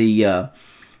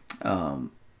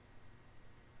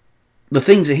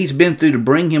things that he's been through to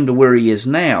bring him to where he is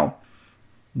now.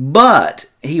 But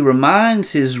he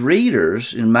reminds his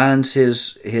readers, and reminds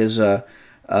his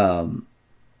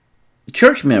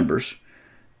church members,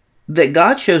 that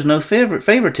God shows no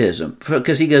favoritism,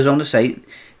 because he goes on to say,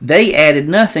 they added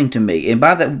nothing to me. And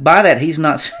by that, he's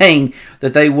not saying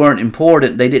that they weren't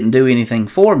important, they didn't do anything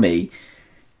for me.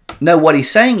 No, what he's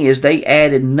saying is they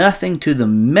added nothing to the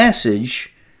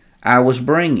message I was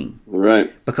bringing.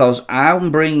 Right. Because I'm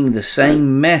bringing the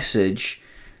same message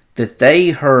that they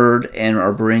heard and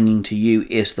are bringing to you.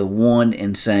 Is the one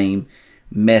and same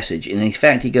message. And in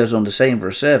fact, he goes on to say in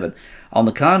verse 7, on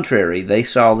the contrary, they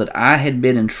saw that I had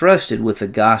been entrusted with the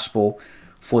gospel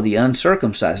for the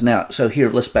uncircumcised. Now, so here,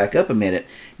 let's back up a minute,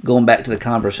 going back to the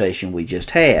conversation we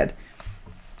just had.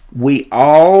 We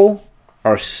all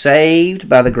are saved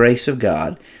by the grace of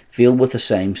God, filled with the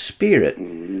same Spirit,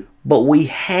 but we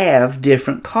have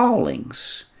different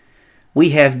callings.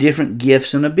 We have different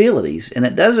gifts and abilities, and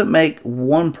it doesn't make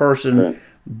one person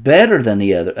better than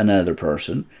another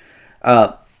person.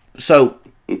 So,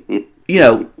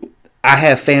 I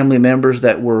have family members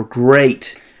that were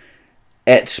great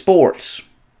at sports,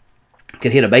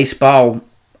 could hit a baseball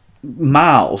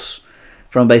miles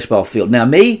from a baseball field. Now,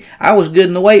 me, I was good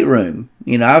in the weight room.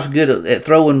 I was good at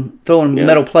throwing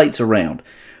metal plates around.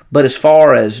 But as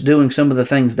far as doing some of the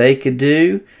things they could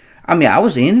do, I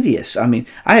was envious. I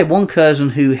had one cousin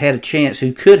who had a chance,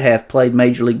 who could have played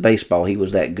Major League Baseball. He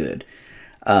was that good.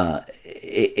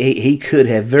 He could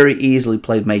have very easily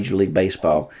played Major League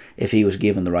Baseball if he was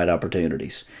given the right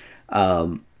opportunities.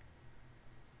 But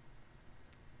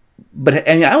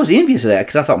I was envious of that,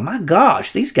 because I thought, my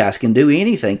gosh, these guys can do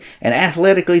anything. And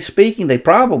athletically speaking, they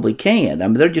probably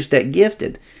can. They're just that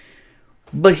gifted.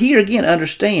 But here again,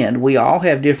 understand, we all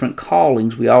have different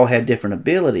callings. We all have different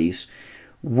abilities.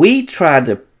 We try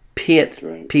to pit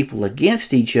people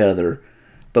against each other.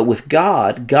 But with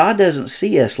God doesn't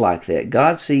see us like that.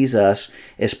 God sees us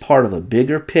as part of a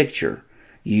bigger picture,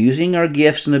 using our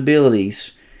gifts and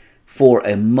abilities for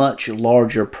a much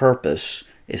larger purpose.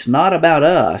 It's not about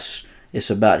us. It's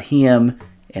about Him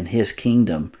and His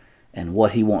kingdom and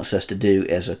what He wants us to do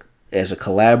as a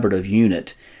collaborative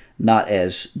unit, not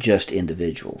as just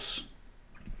individuals.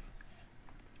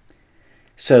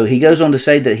 So he goes on to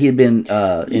say that he had been...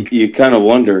 you kind of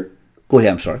wonder... Go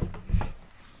ahead, I'm sorry.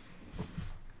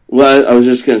 Well, I was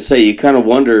just going to say, you kind of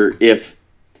wonder if,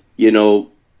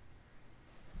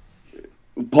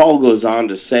 Paul goes on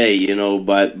to say,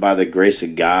 by the grace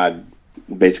of God,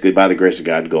 basically by the grace of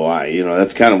God go I.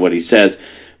 That's kind of what he says.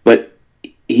 But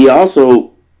he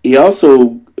also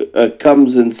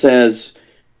comes and says,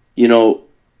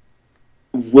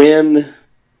 when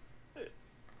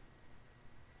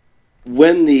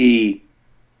the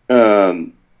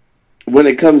when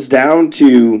it comes down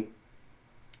to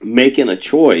making a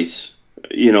choice,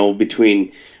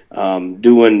 between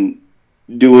doing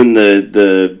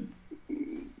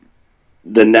the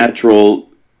natural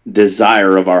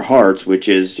desire of our hearts, which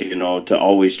is to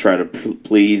always try to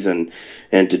please and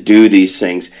to do these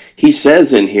things. He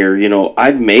says in here,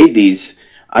 I made these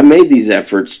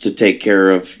efforts to take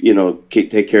care of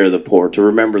the poor, to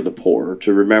remember the poor,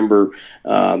 to remember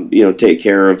take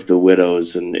care of the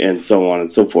widows and so on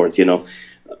and so forth.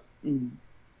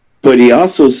 But he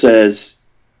also says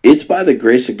it's by the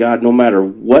grace of God, no matter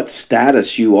what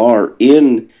status you are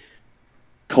in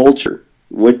culture,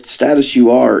 what status you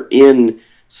are in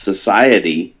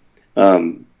society,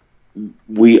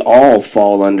 we all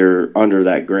fall under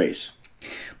that grace.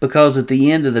 Because at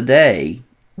the end of the day,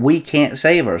 we can't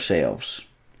save ourselves.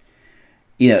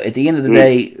 At the end of the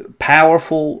day,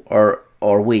 powerful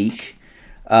or weak,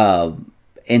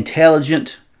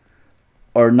 intelligent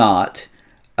or not,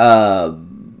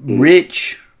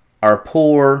 rich or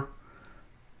poor,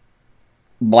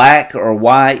 black or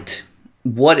white,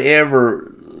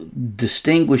 whatever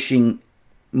distinguishing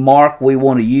mark we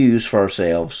want to use for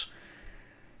ourselves,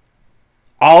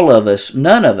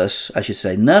 none of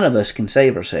us can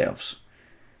save ourselves.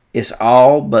 It's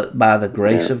all but by the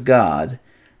grace of God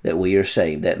that we are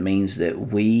saved. That means that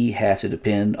we have to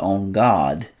depend on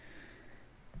God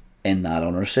and not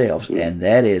on ourselves. And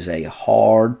that is a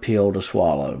hard pill to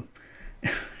swallow.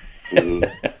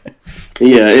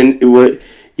 Yeah, and what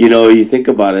you think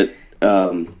about it,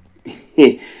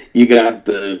 you got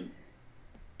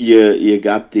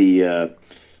the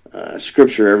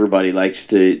scripture everybody likes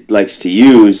to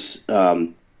use,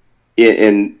 and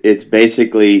it's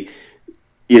basically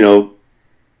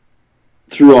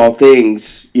through all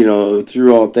things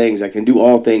I can do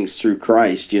all things through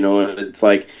Christ. And it's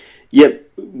like, yep,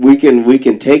 we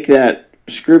can take that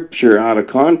scripture out of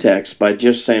context by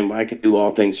just saying, well, I can do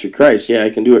all things through Christ. Yeah, I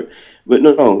can do it. But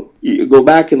no, you go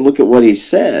back and look at what he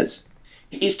says.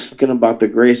 He's talking about the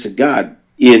grace of God.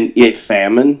 In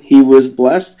famine, he was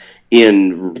blessed.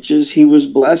 In riches, he was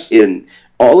blessed. In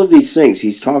all of these things,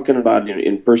 he's talking about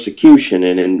in persecution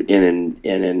and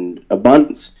in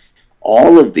abundance.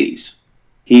 All of these,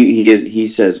 he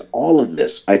says, all of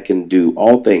this, I can do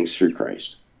all things through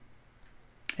Christ.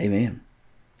 Amen.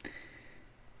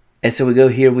 And so we go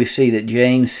here, we see that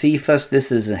James Cephas,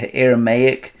 this is an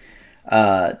Aramaic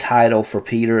title for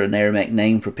Peter, an Aramaic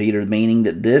name for Peter, meaning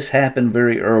that this happened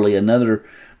very early. Another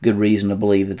good reason to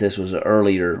believe that this was an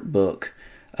earlier book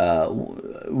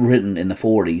written in the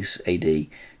 40s AD.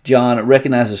 John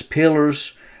recognizes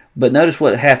pillars, but notice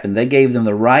what happened. They gave them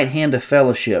the right hand of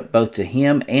fellowship, both to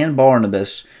him and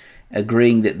Barnabas,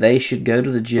 agreeing that they should go to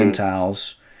the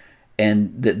Gentiles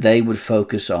and that they would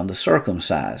focus on the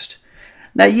circumcised.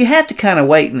 Now, you have to kind of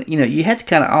wait, you have to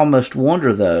kind of almost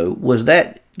wonder, though, was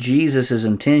that Jesus'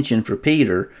 intention for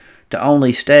Peter to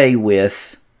only stay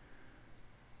with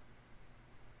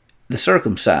the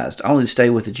circumcised, only to stay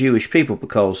with the Jewish people,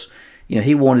 because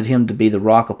he wanted him to be the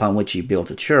rock upon which he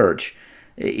built a church.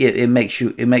 It makes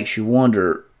you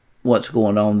wonder what's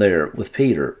going on there with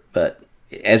Peter. But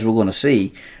as we're going to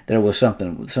see, there was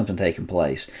something taking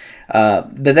place.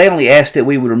 That they only asked that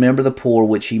we would remember the poor,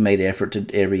 which he made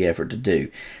every effort to do.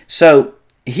 So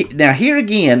now here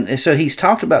again, so he's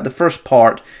talked about the first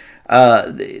part,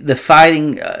 the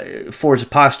fighting for his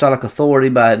apostolic authority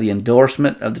by the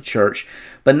endorsement of the church.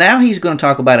 But now he's going to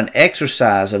talk about an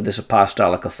exercise of this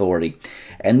apostolic authority.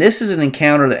 And this is an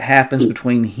encounter that happens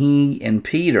between he and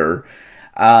Peter.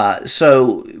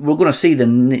 So we're going to see the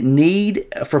need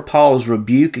for Paul's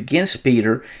rebuke against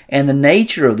Peter and the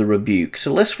nature of the rebuke.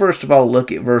 So let's first of all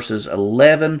look at verses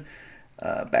 11,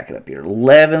 back it up here,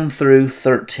 11 through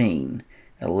 13.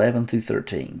 11 through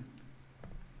 13.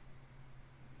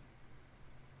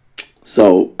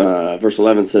 So verse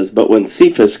 11 says, "But when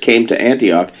Cephas came to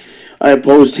Antioch, I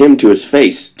opposed him to his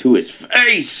face,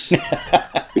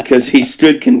 because he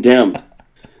stood condemned.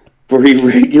 For he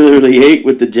regularly ate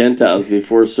with the Gentiles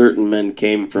before certain men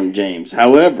came from James.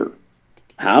 However,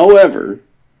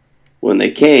 when they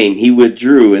came, he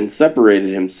withdrew and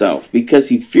separated himself, because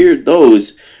he feared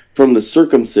those from the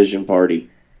circumcision party."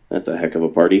 That's a heck of a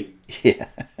party. Yeah.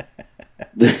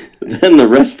 Then the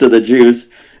rest of the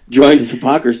Jews joined his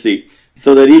hypocrisy,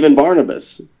 so that even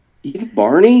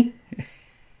Barney,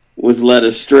 was led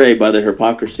astray by their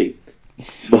hypocrisy.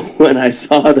 But when I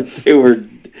saw that they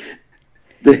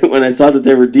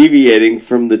were deviating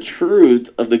from the truth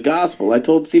of the gospel, I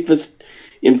told Cephas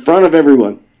in front of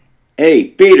everyone, "Hey,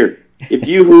 Peter, if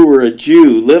you who were a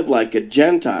Jew live like a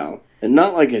Gentile and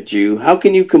not like a Jew, how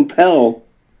can you compel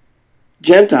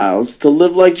Gentiles to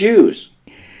live like Jews?"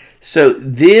 So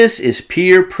this is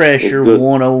peer pressure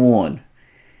 101.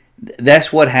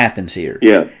 That's what happens here.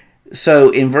 Yeah. So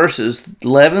in verses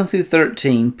 11 through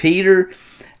 13, Peter...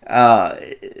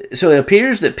 so it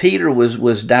appears that Peter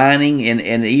was dining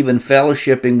and even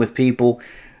fellowshipping with people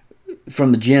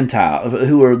from the Gentiles,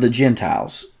 who are the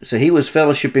Gentiles. So he was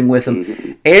fellowshipping with them.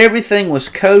 Mm-hmm. Everything was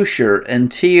kosher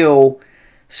until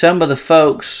some of the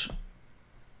folks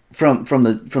from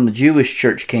the Jewish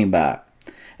church came by,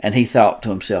 and he thought to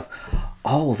himself,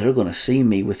 "Oh, they're going to see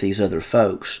me with these other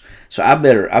folks, so I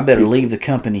better leave the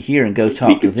company here and go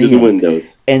talk to them." The windows.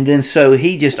 And then so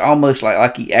he just almost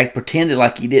like he pretended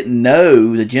like he didn't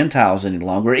know the Gentiles any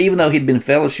longer, even though he'd been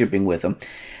fellowshipping with them.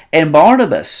 And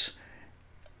Barnabas,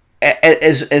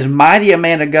 as mighty a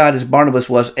man of God as Barnabas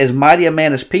was, as mighty a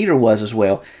man as Peter was as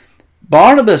well,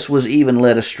 Barnabas was even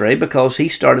led astray because he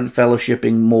started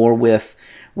fellowshipping more with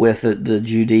the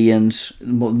Judeans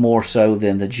more so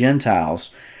than the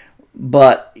Gentiles.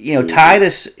 But,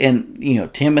 Titus and,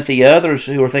 Timothy, others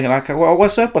who are thinking, like, well,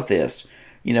 what's up with this?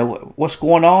 What's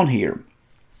going on here?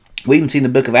 We even see in the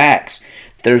book of Acts,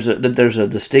 there's a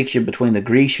distinction between the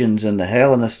Grecians and the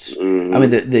Hellenists. Mm-hmm. I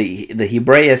mean, the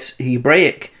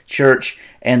Hebraic church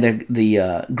and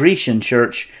the Grecian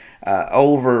church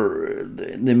over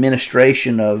the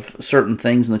administration of certain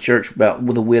things in the church about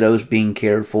the widows being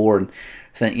cared for and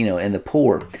the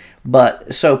poor.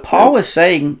 But so Paul is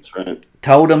saying, that's right,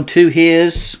 told him to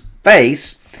his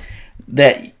face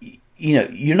that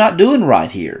you're not doing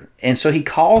right here, and so he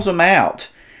calls him out.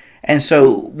 And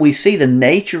so we see the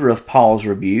nature of Paul's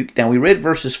rebuke. Now we read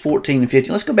verses 14 and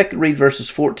 15. Let's go back and read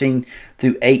verses 14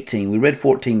 through 18. We read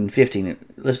 14 and 15,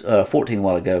 14 a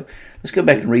while ago. Let's go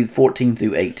back and read 14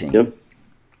 through 18. Yep.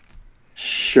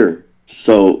 Sure.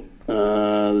 So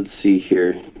let's see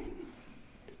here.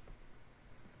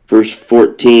 Verse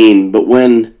 14. But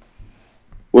when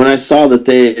I saw that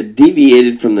they had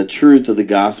deviated from the truth of the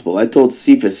gospel, I told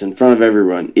Cephas in front of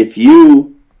everyone, "If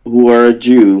you who are a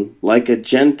Jew like a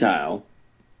Gentile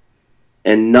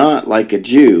and not like a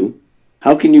Jew,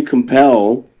 how can you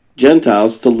compel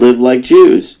Gentiles to live like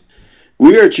Jews?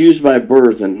 We are Jews by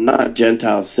birth and not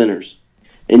Gentile sinners.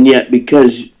 And yet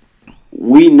because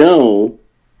we know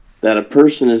that a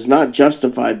person is not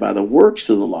justified by the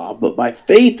works of the law, but by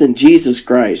faith in Jesus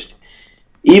Christ,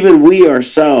 even we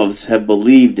ourselves have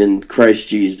believed in Christ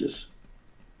Jesus.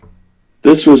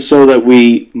 This was so that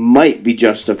we might be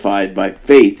justified by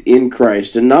faith in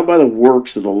Christ and not by the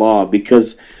works of the law,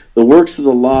 because of the works of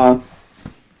the law,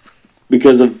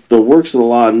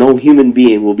 no human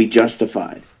being will be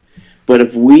justified. But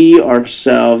if we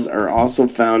ourselves are also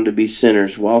found to be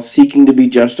sinners while seeking to be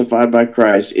justified by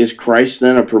Christ, is Christ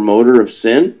then a promoter of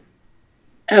sin?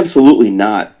 Absolutely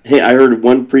not. Hey, I heard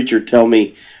one preacher tell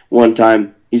me one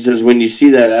time, he says, when you see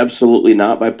that absolutely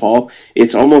not by Paul,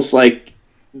 it's almost like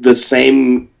the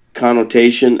same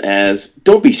connotation as,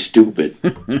 don't be stupid.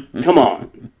 Come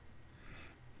on.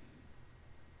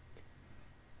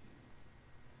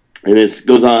 And it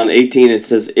goes on, 18, it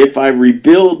says, if I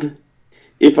rebuild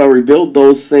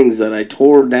those things that I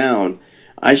tore down,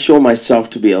 I show myself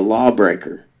to be a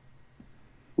lawbreaker.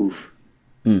 Oof.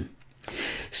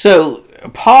 So,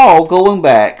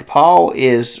 Paul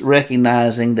is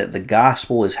recognizing that the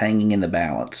gospel is hanging in the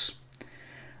balance.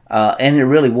 And it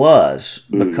really was,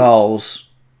 because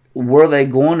were they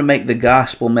going to make the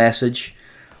gospel message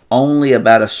only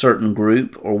about a certain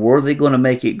group, or were they going to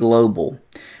make it global?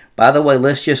 By the way,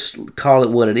 let's just call it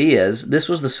what it is. This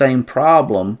was the same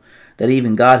problem that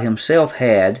even God himself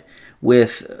had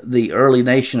with the early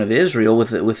nation of Israel,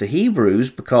 with the Hebrews,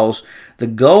 because the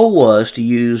goal was to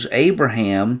use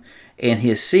Abraham and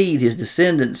his seed, his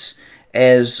descendants,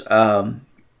 as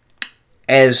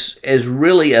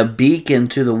really a beacon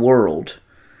to the world,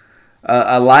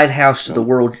 a lighthouse to the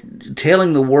world,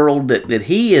 telling the world that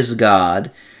he is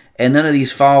God, and none of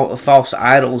these false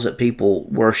idols that people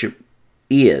worship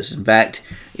is. In fact,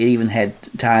 it even had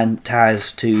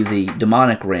ties to the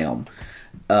demonic realm,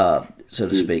 so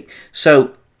to speak.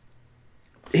 So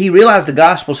he realized the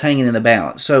gospel's hanging in the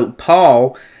balance. So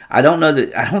Paul, I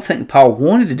don't think Paul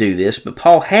wanted to do this, but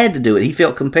Paul had to do it. He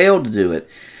felt compelled to do it,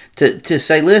 to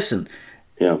say, listen,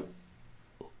 yeah,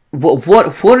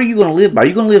 what are you going to live by? Are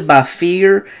you going to live by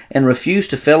fear and refuse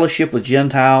to fellowship with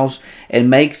Gentiles and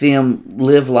make them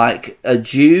live like a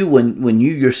Jew when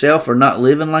you yourself are not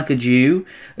living like a Jew?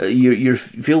 You're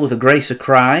filled with the grace of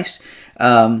Christ.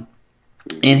 And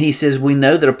he says, we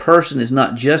know that a person is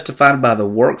not justified by the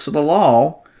works of the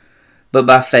law, but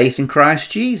by faith in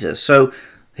Christ Jesus. So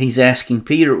he's asking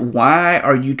Peter, why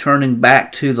are you turning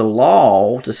back to the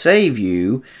law to save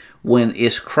you when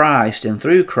it's Christ and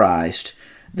through Christ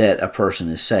that a person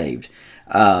is saved?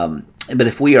 But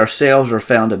if we ourselves are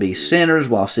found to be sinners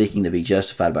while seeking to be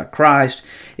justified by Christ,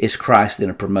 is Christ then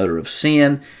a promoter of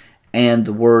sin? And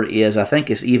the word is, I think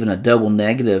it's even a double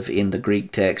negative in the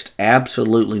Greek text,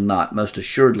 absolutely not, most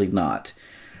assuredly not.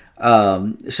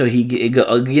 So he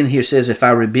again here says, if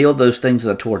I rebuild those things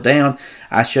that I tore down,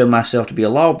 I show myself to be a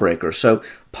lawbreaker. So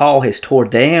Paul has torn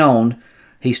down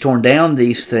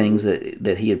these things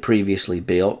that he had previously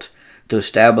built to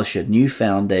establish a new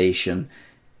foundation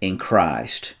in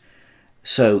Christ.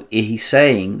 So he's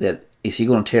saying that, is he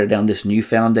going to tear down this new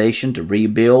foundation to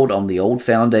rebuild on the old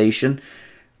foundation?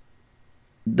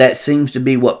 That seems to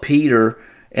be what Peter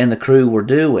and the crew were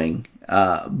doing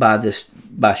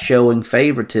by showing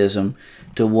favoritism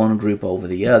to one group over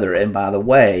the other. And by the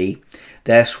way,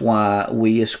 that's why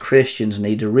we as Christians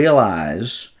need to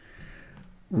realize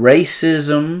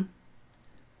racism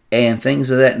and things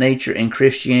of that nature in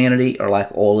Christianity are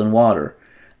like oil and water.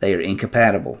 They are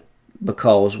incompatible.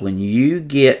 Because when you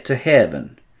get to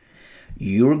heaven,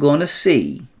 you're going to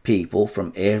see people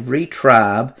from every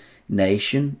tribe,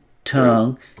 nation,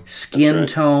 tongue, skin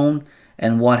tone,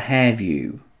 and what have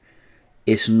you.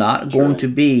 It's not going to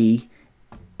be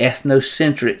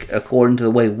ethnocentric according to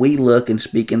the way we look and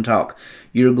speak and talk.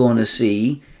 You're going to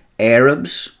see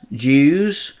Arabs,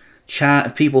 Jews,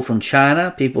 people from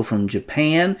China, people from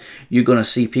Japan. You're going to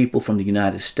see people from the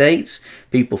United States,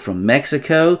 people from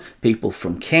Mexico, people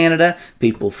from Canada,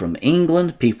 people from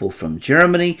England, people from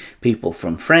Germany, people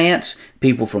from France,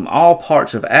 people from all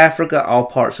parts of Africa, all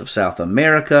parts of South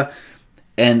America,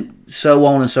 and so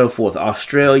on and so forth.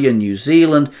 Australia, New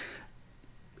Zealand,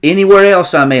 anywhere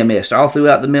else I may have missed, all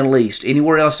throughout the Middle East,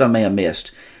 anywhere else I may have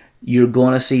missed. You're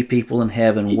going to see people in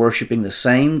heaven worshiping the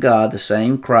same God, the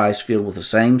same Christ, filled with the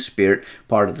same Spirit,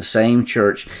 part of the same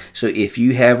church. So if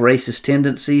you have racist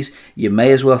tendencies, you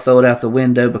may as well throw it out the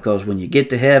window, because when you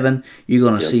get to heaven, you're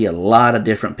going to see a lot of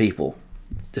different people.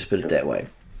 Just put it that way.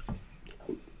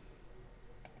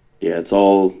 Yeah, it's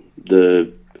all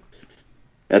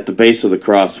at the base of the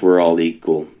cross, we're all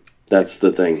equal. That's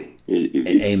the thing.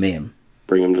 Amen.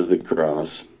 Bring them to the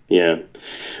cross. Yeah.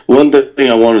 One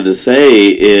thing I wanted to say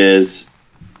is,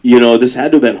 this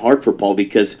had to have been hard for Paul,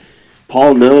 because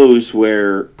Paul knows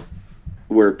where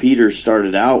Peter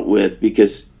started out with,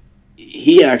 because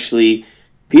Peter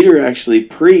actually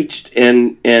preached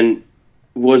and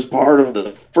was part of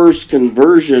the first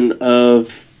conversion of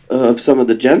some of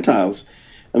the Gentiles.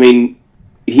 I mean,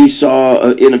 he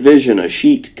saw in a vision a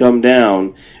sheet come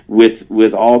down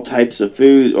with all types of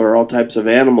food or all types of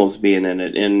animals being in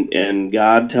it, and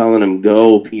God telling him,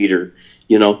 "Go, Peter,"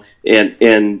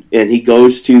 and he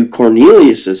goes to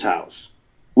Cornelius's house,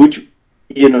 which,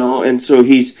 and so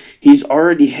he's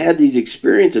already had these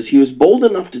experiences. He was bold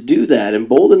enough to do that and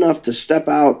bold enough to step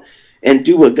out and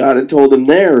do what God had told him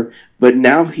there, but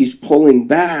now he's pulling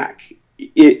back.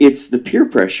 It's the peer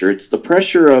pressure. It's the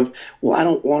pressure of, well, I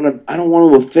don't want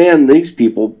to offend these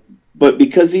people, but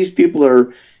because these people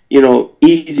are,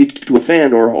 easy to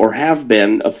offend or have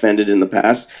been offended in the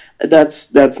past,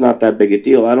 that's not that big a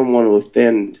deal. I don't want to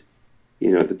offend,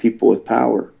 the people with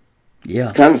power. Yeah.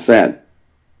 It's kind of sad.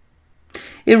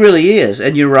 It really is.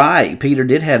 And you're right. Peter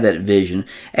did have that vision.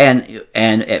 And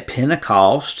at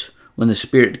Pentecost, when the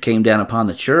Spirit came down upon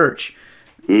the church,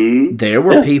 there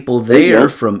were people there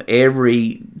from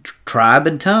every tribe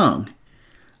and tongue.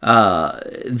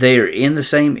 They're in the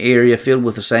same area, filled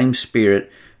with the same Spirit.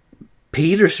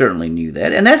 Peter certainly knew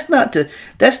that, and that's not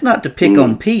to pick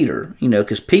on Peter,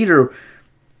 because Peter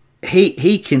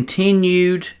he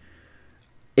continued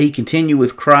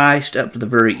with Christ up to the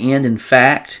very end. In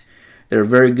fact, there are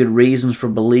very good reasons for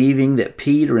believing that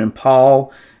Peter and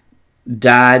Paul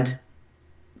died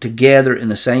together in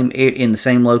the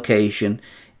same location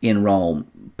in Rome.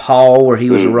 Paul, where he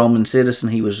was a Roman citizen,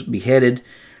 he was beheaded.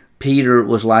 Peter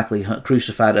was likely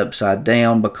crucified upside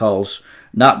down, because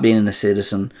not being a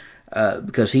citizen,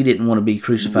 because he didn't want to be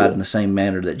crucified in the same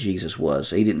manner that Jesus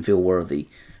was. He didn't feel worthy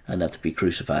enough to be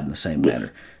crucified in the same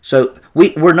manner. So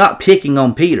we're not picking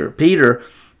on Peter. Peter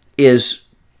is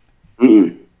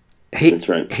That's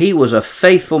right. He was a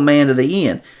faithful man to the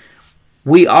end.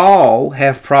 We all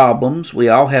have problems. We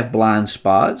all have blind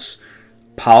spots.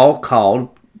 Paul called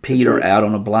Peter out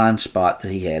on a blind spot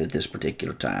that he had at this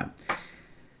particular time.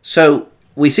 So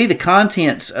we see the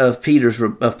contents of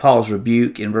Paul's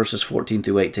rebuke in verses 14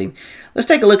 through 18. Let's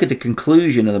take a look at the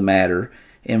conclusion of the matter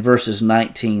in verses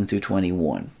 19 through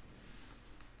 21.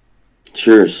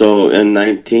 Sure. So in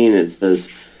 19 it says,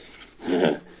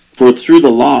 "For through the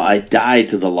law I died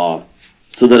to the law,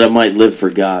 so that I might live for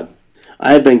God.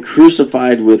 I have been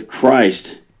crucified with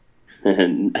Christ,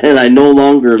 and I no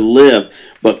longer live,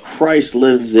 but Christ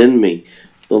lives in me.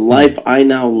 The life I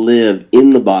now live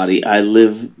in the body, I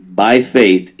live by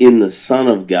faith in the Son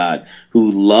of God,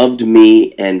 who loved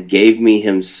me and gave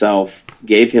himself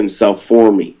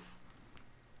for me.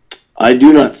 I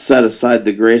do not set aside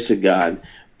the grace of God,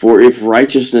 for if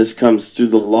righteousness comes through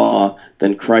the law,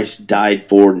 then Christ died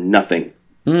for nothing."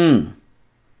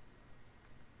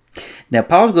 Now,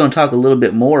 Paul's going to talk a little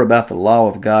bit more about the law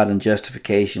of God and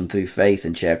justification through faith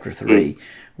in chapter 3.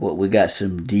 Well, we got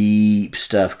some deep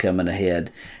stuff coming ahead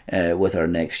with our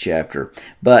next chapter.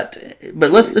 But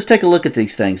let's take a look at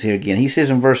these things here again. He says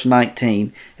in verse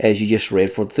 19, as you just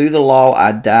read, "For through the law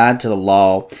I died to the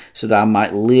law, so that I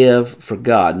might live for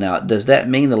God." Now, does that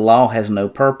mean the law has no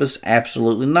purpose?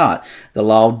 Absolutely not. The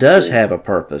law does have a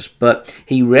purpose, but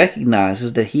he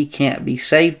recognizes that he can't be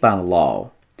saved by the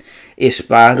law. It's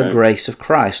by the grace of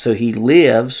Christ. So he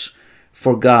lives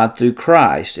for God through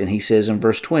Christ. And he says in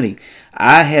verse 20,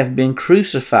 "I have been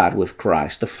crucified with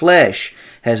Christ." The flesh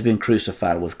has been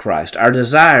crucified with Christ. Our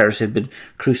desires have been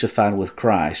crucified with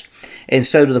Christ. And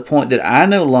so to the point that I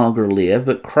no longer live,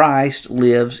 but Christ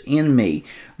lives in me.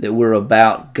 That we're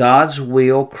about God's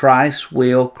will, Christ's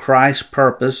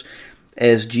purpose,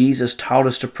 as Jesus taught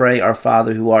us to pray, "Our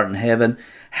Father who art in heaven,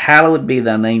 hallowed be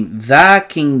thy name. Thy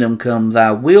kingdom come,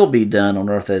 thy will be done on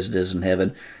earth as it is in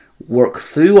heaven." Work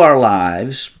through our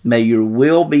lives. May your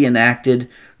will be enacted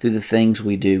through the things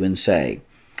we do and say.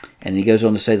 And he goes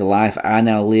on to say, "The life I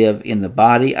now live in the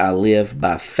body, I live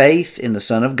by faith in the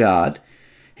Son of God."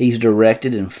 He's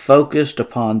directed and focused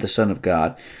upon the Son of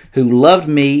God, who loved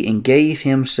me and gave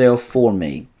himself for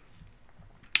me.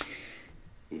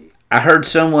 I heard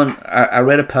someone, I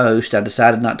read a post, I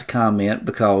decided not to comment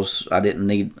because I didn't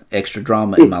need extra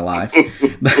drama in my life.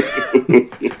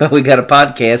 But we got a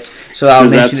podcast, so I'll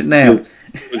mention it now.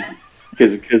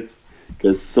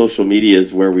 Because social media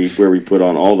is where we put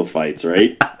on all the fights,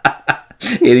 right?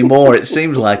 Anymore, it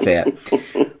seems like that.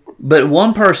 But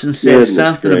one person said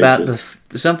something about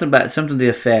something to the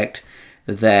effect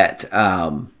that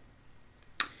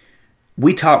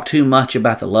we talk too much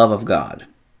about the love of God.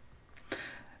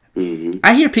 Mm-hmm.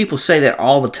 I hear people say that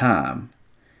all the time.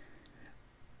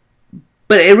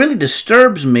 But it really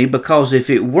disturbs me because if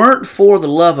it weren't for the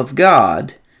love of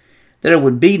God, there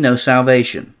would be no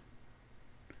salvation.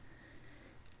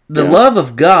 The love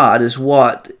of God is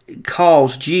what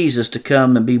caused Jesus to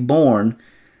come and be born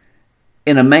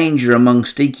in a manger among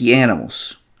stinky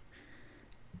animals.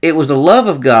 It was the love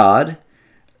of God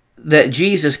that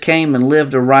Jesus came and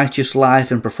lived a righteous life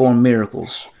and performed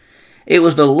miracles. It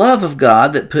was the love of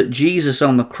God that put Jesus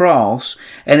on the cross,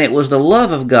 and it was the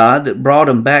love of God that brought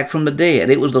him back from the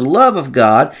dead. It was the love of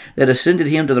God that ascended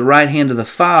him to the right hand of the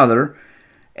Father,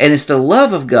 and it's the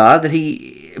love of God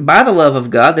by the love of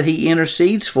God that he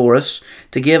intercedes for us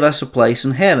to give us a place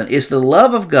in heaven. It's the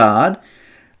love of God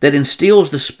that instills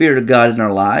the Spirit of God in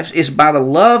our lives. It's by the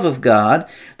love of God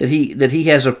that he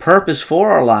has a purpose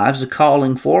for our lives, a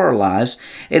calling for our lives.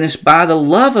 And it's by the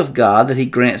love of God that he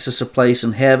grants us a place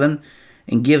in heaven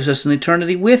and gives us an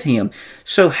eternity with him.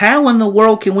 So how in the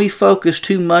world can we focus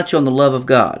too much on the love of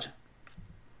God?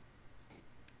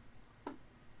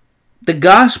 The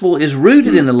gospel is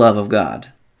rooted in the love of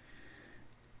God.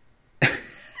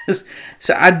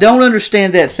 So I don't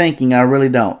understand that thinking. I really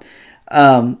don't.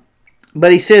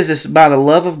 But he says it's by the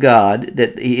love of God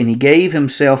and he gave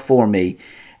himself for me.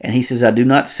 And he says, I do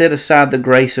not set aside the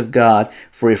grace of God,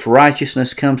 for if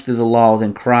righteousness comes through the law,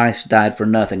 then Christ died for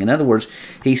nothing. In other words,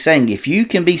 he's saying if you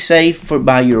can be saved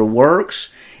by your works,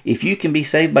 if you can be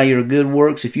saved by your good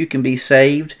works, if you can be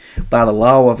saved by the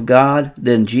law of God,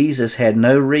 then Jesus had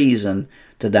no reason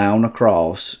to die on a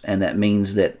cross. And that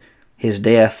means that his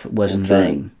death was in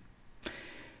vain. Right.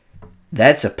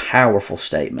 That's a powerful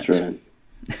statement. That's right.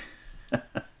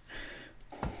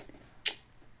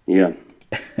 Yeah.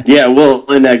 Yeah, well,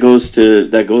 and that goes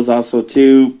also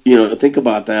to, think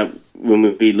about that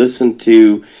when we listen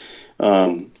to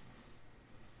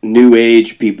New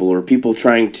Age people or people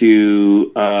trying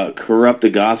to corrupt the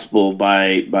gospel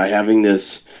by having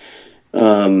this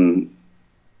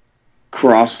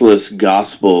crossless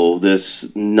gospel,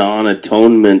 this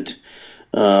non-atoning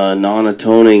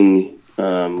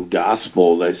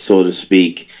gospel, so to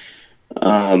speak.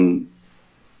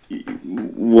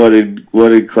 what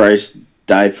did Christ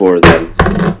die for then?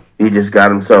 He just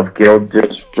got himself killed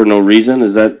just for no reason.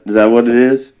 Is that what it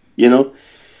is?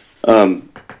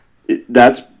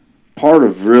 That's part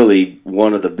of really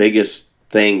one of the biggest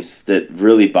things that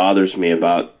really bothers me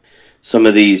about some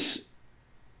of these,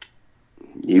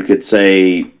 you could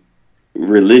say,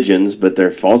 religions, but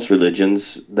they're false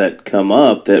religions that come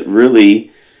up that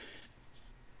really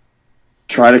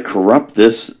try to corrupt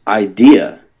this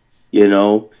idea.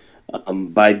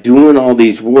 By doing all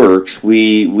these works,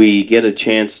 we get a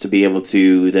chance to be able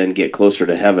to then get closer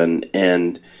to heaven,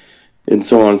 and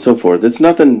so on and so forth. It's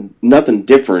nothing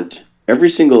different. Every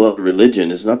single other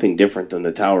religion is nothing different than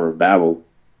the Tower of Babel.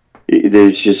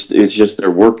 It's just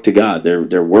their work to God.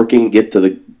 They're working get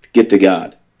to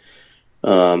God.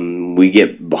 We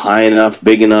get high enough,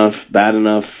 big enough, bad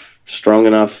enough, strong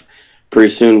enough.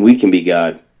 Pretty soon we can be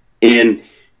God. And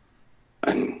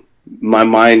my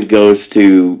mind goes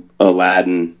to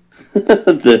Aladdin,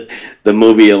 the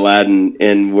movie Aladdin,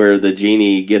 and where the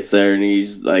genie gets there and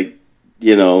he's like,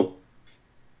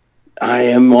 I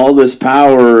am all this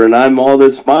power and I'm all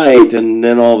this might, and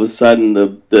then all of a sudden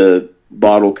the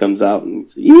bottle comes out and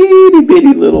it's itty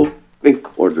bitty little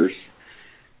quarters.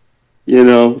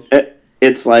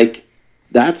 It's like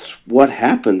that's what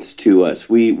happens to us.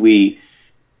 We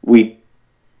when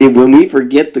we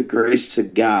forget the grace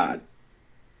of God,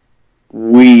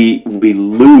 we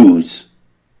lose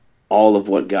all of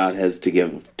what God has to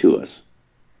give to us.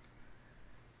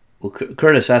 Well,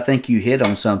 Curtis, I think you hit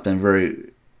on something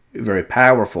very, very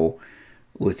powerful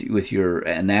with your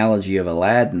analogy of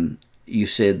Aladdin. You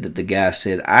said that the guy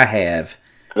said, I have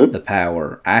the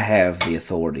power, I have the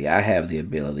authority, I have the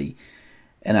ability.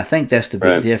 And I think that's the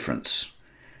big difference.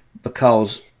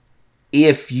 Because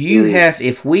if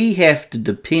we have to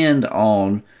depend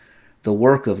on the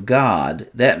work of God,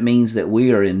 that means that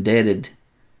we are indebted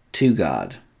to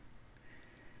God.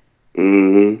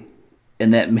 Mm-hmm.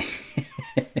 And that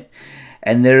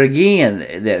and there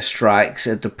again, that strikes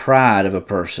at the pride of a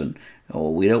person. Oh,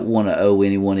 we don't want to owe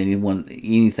anyone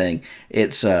anything.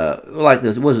 It's like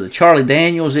was it Charlie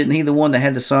Daniels? Isn't he the one that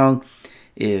had the song?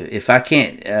 If I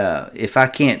can't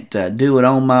do it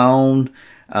on my own,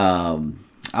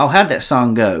 how'd that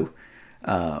song go?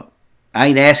 I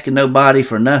ain't asking nobody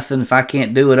for nothing if I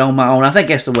can't do it on my own. I think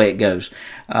that's the way it goes.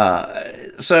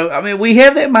 So we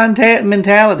have that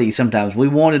mentality sometimes. We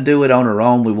want to do it on our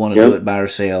own. We want to do it by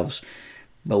ourselves.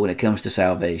 But when it comes to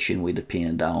salvation, we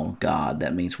depend on God.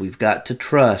 That means we've got to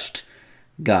trust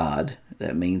God.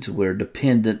 That means we're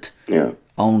dependent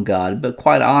on God. But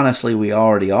quite honestly, we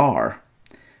already are.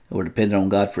 We're dependent on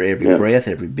God for every breath,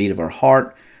 every beat of our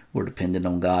heart. We're dependent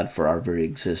on God for our very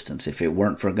existence. If it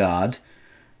weren't for God,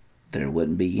 there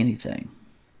wouldn't be anything.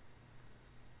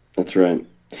 That's right.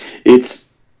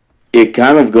 It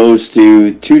kind of goes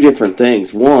to two different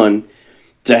things. One,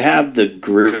 to have the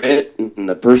grit and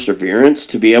the perseverance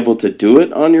to be able to do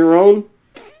it on your own,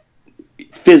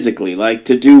 physically, like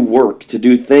to do work, to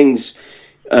do things,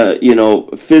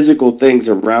 physical things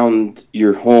around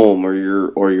your home or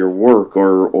your work,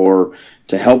 or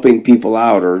to helping people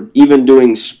out, or even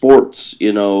doing sports,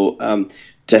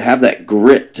 to have that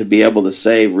grit to be able to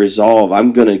say, resolve,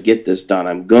 I'm going to get this done,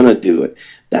 I'm going to do it.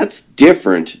 That's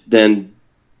different than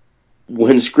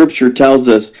when Scripture tells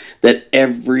us that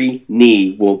every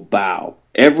knee will bow,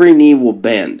 every knee will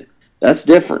bend. That's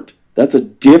different. That's a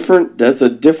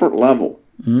different level.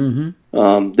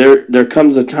 Mm-hmm. There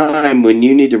comes a time when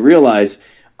you need to realize,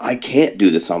 I can't do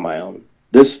this on my own.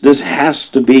 This has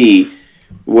to be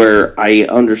where I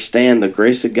understand the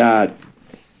grace of God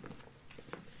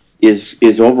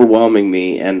is overwhelming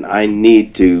me, and I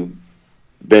need to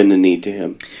bend the knee to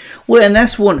Him. Well, and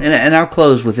that's one, and I'll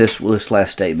close with this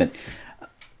last statement.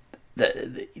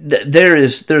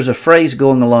 There's a phrase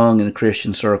going along in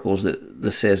Christian circles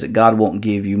that says that God won't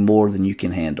give you more than you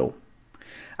can handle.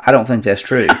 I don't think that's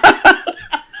true.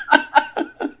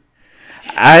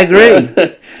 I agree.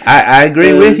 I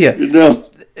agree with you. No.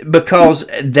 Because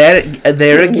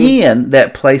there again,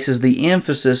 that places the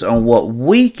emphasis on what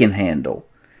we can handle.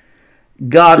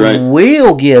 God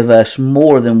will give us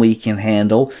more than we can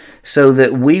handle, so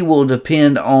that we will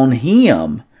depend on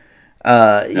Him.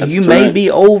 You may be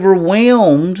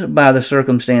overwhelmed by the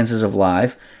circumstances of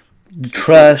life.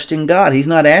 Trust in God. He's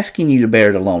not asking you to bear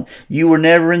it alone. You were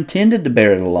never intended to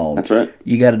bear it alone. That's right.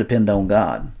 You got to depend on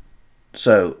God.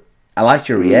 So I liked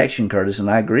your reaction, Curtis,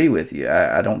 and I agree with you.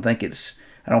 I don't think it's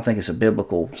a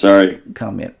biblical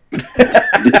comment.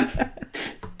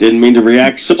 Didn't mean to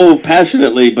react so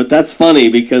passionately, but that's funny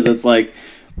because it's like,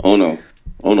 oh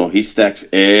no, he stacks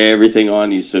everything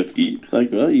on you. So if you, it's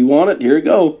like, well, you want it, here you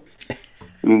go.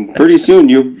 I mean, pretty soon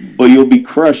you'll be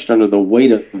crushed under the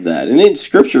weight of that. And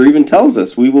Scripture even tells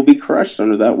us we will be crushed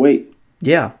under that weight.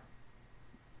 Yeah.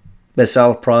 But it's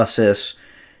all a process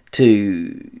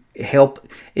to help.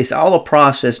 It's all a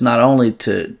process not only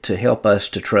to help us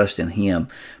to trust in Him,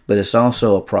 but it's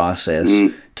also a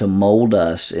process to mold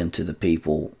us into the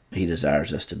people He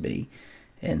desires us to be.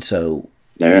 And so,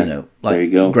 like there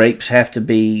you go. Grapes have to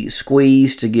be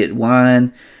squeezed to get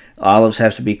wine. Olives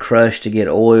have to be crushed to get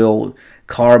oil.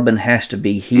 Carbon has to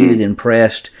be heated and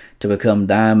pressed to become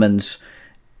diamonds.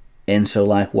 And so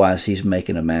likewise, He's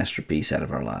making a masterpiece out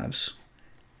of our lives.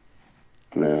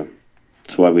 Yeah.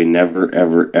 That's why we never,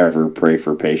 ever, ever pray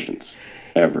for patience.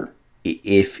 Ever.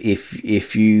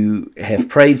 If you have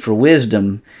prayed for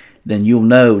wisdom, then you'll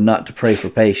know not to pray for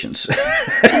patience.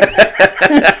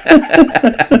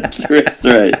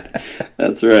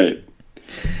 That's right.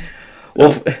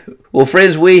 Well,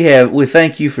 friends, we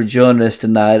thank you for joining us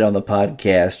tonight on the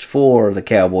podcast. For the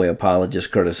Cowboy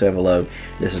Apologist, Curtis Evelo,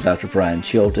 this is Dr. Brian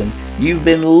Chilton. You've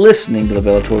been listening to the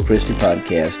Bellator Christi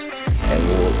podcast, and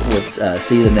we'll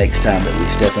see you the next time that we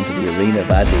step into the arena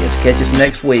of ideas. Catch us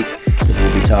next week, because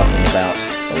we'll be talking about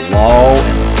the law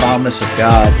and the promise of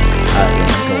God in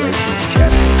Galatians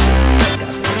chapter 4.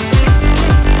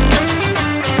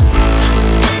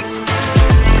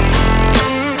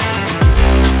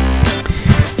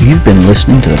 You've been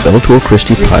listening to the Bellator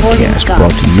Christi podcast,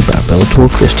 brought to you by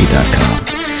BellatorChristi.com.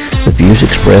 The views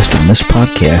expressed on this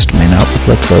podcast may not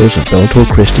reflect those of Bellator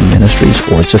Christi Ministries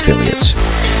or its affiliates.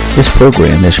 This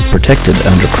program is protected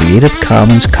under Creative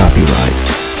Commons copyright,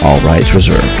 all rights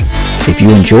reserved. If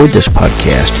you enjoyed this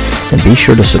podcast, then be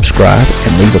sure to subscribe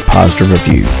and leave a positive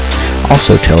review.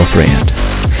 Also tell a friend.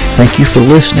 Thank you for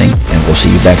listening, and we'll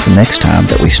see you back the next time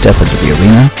that we step into the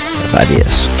arena of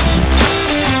ideas.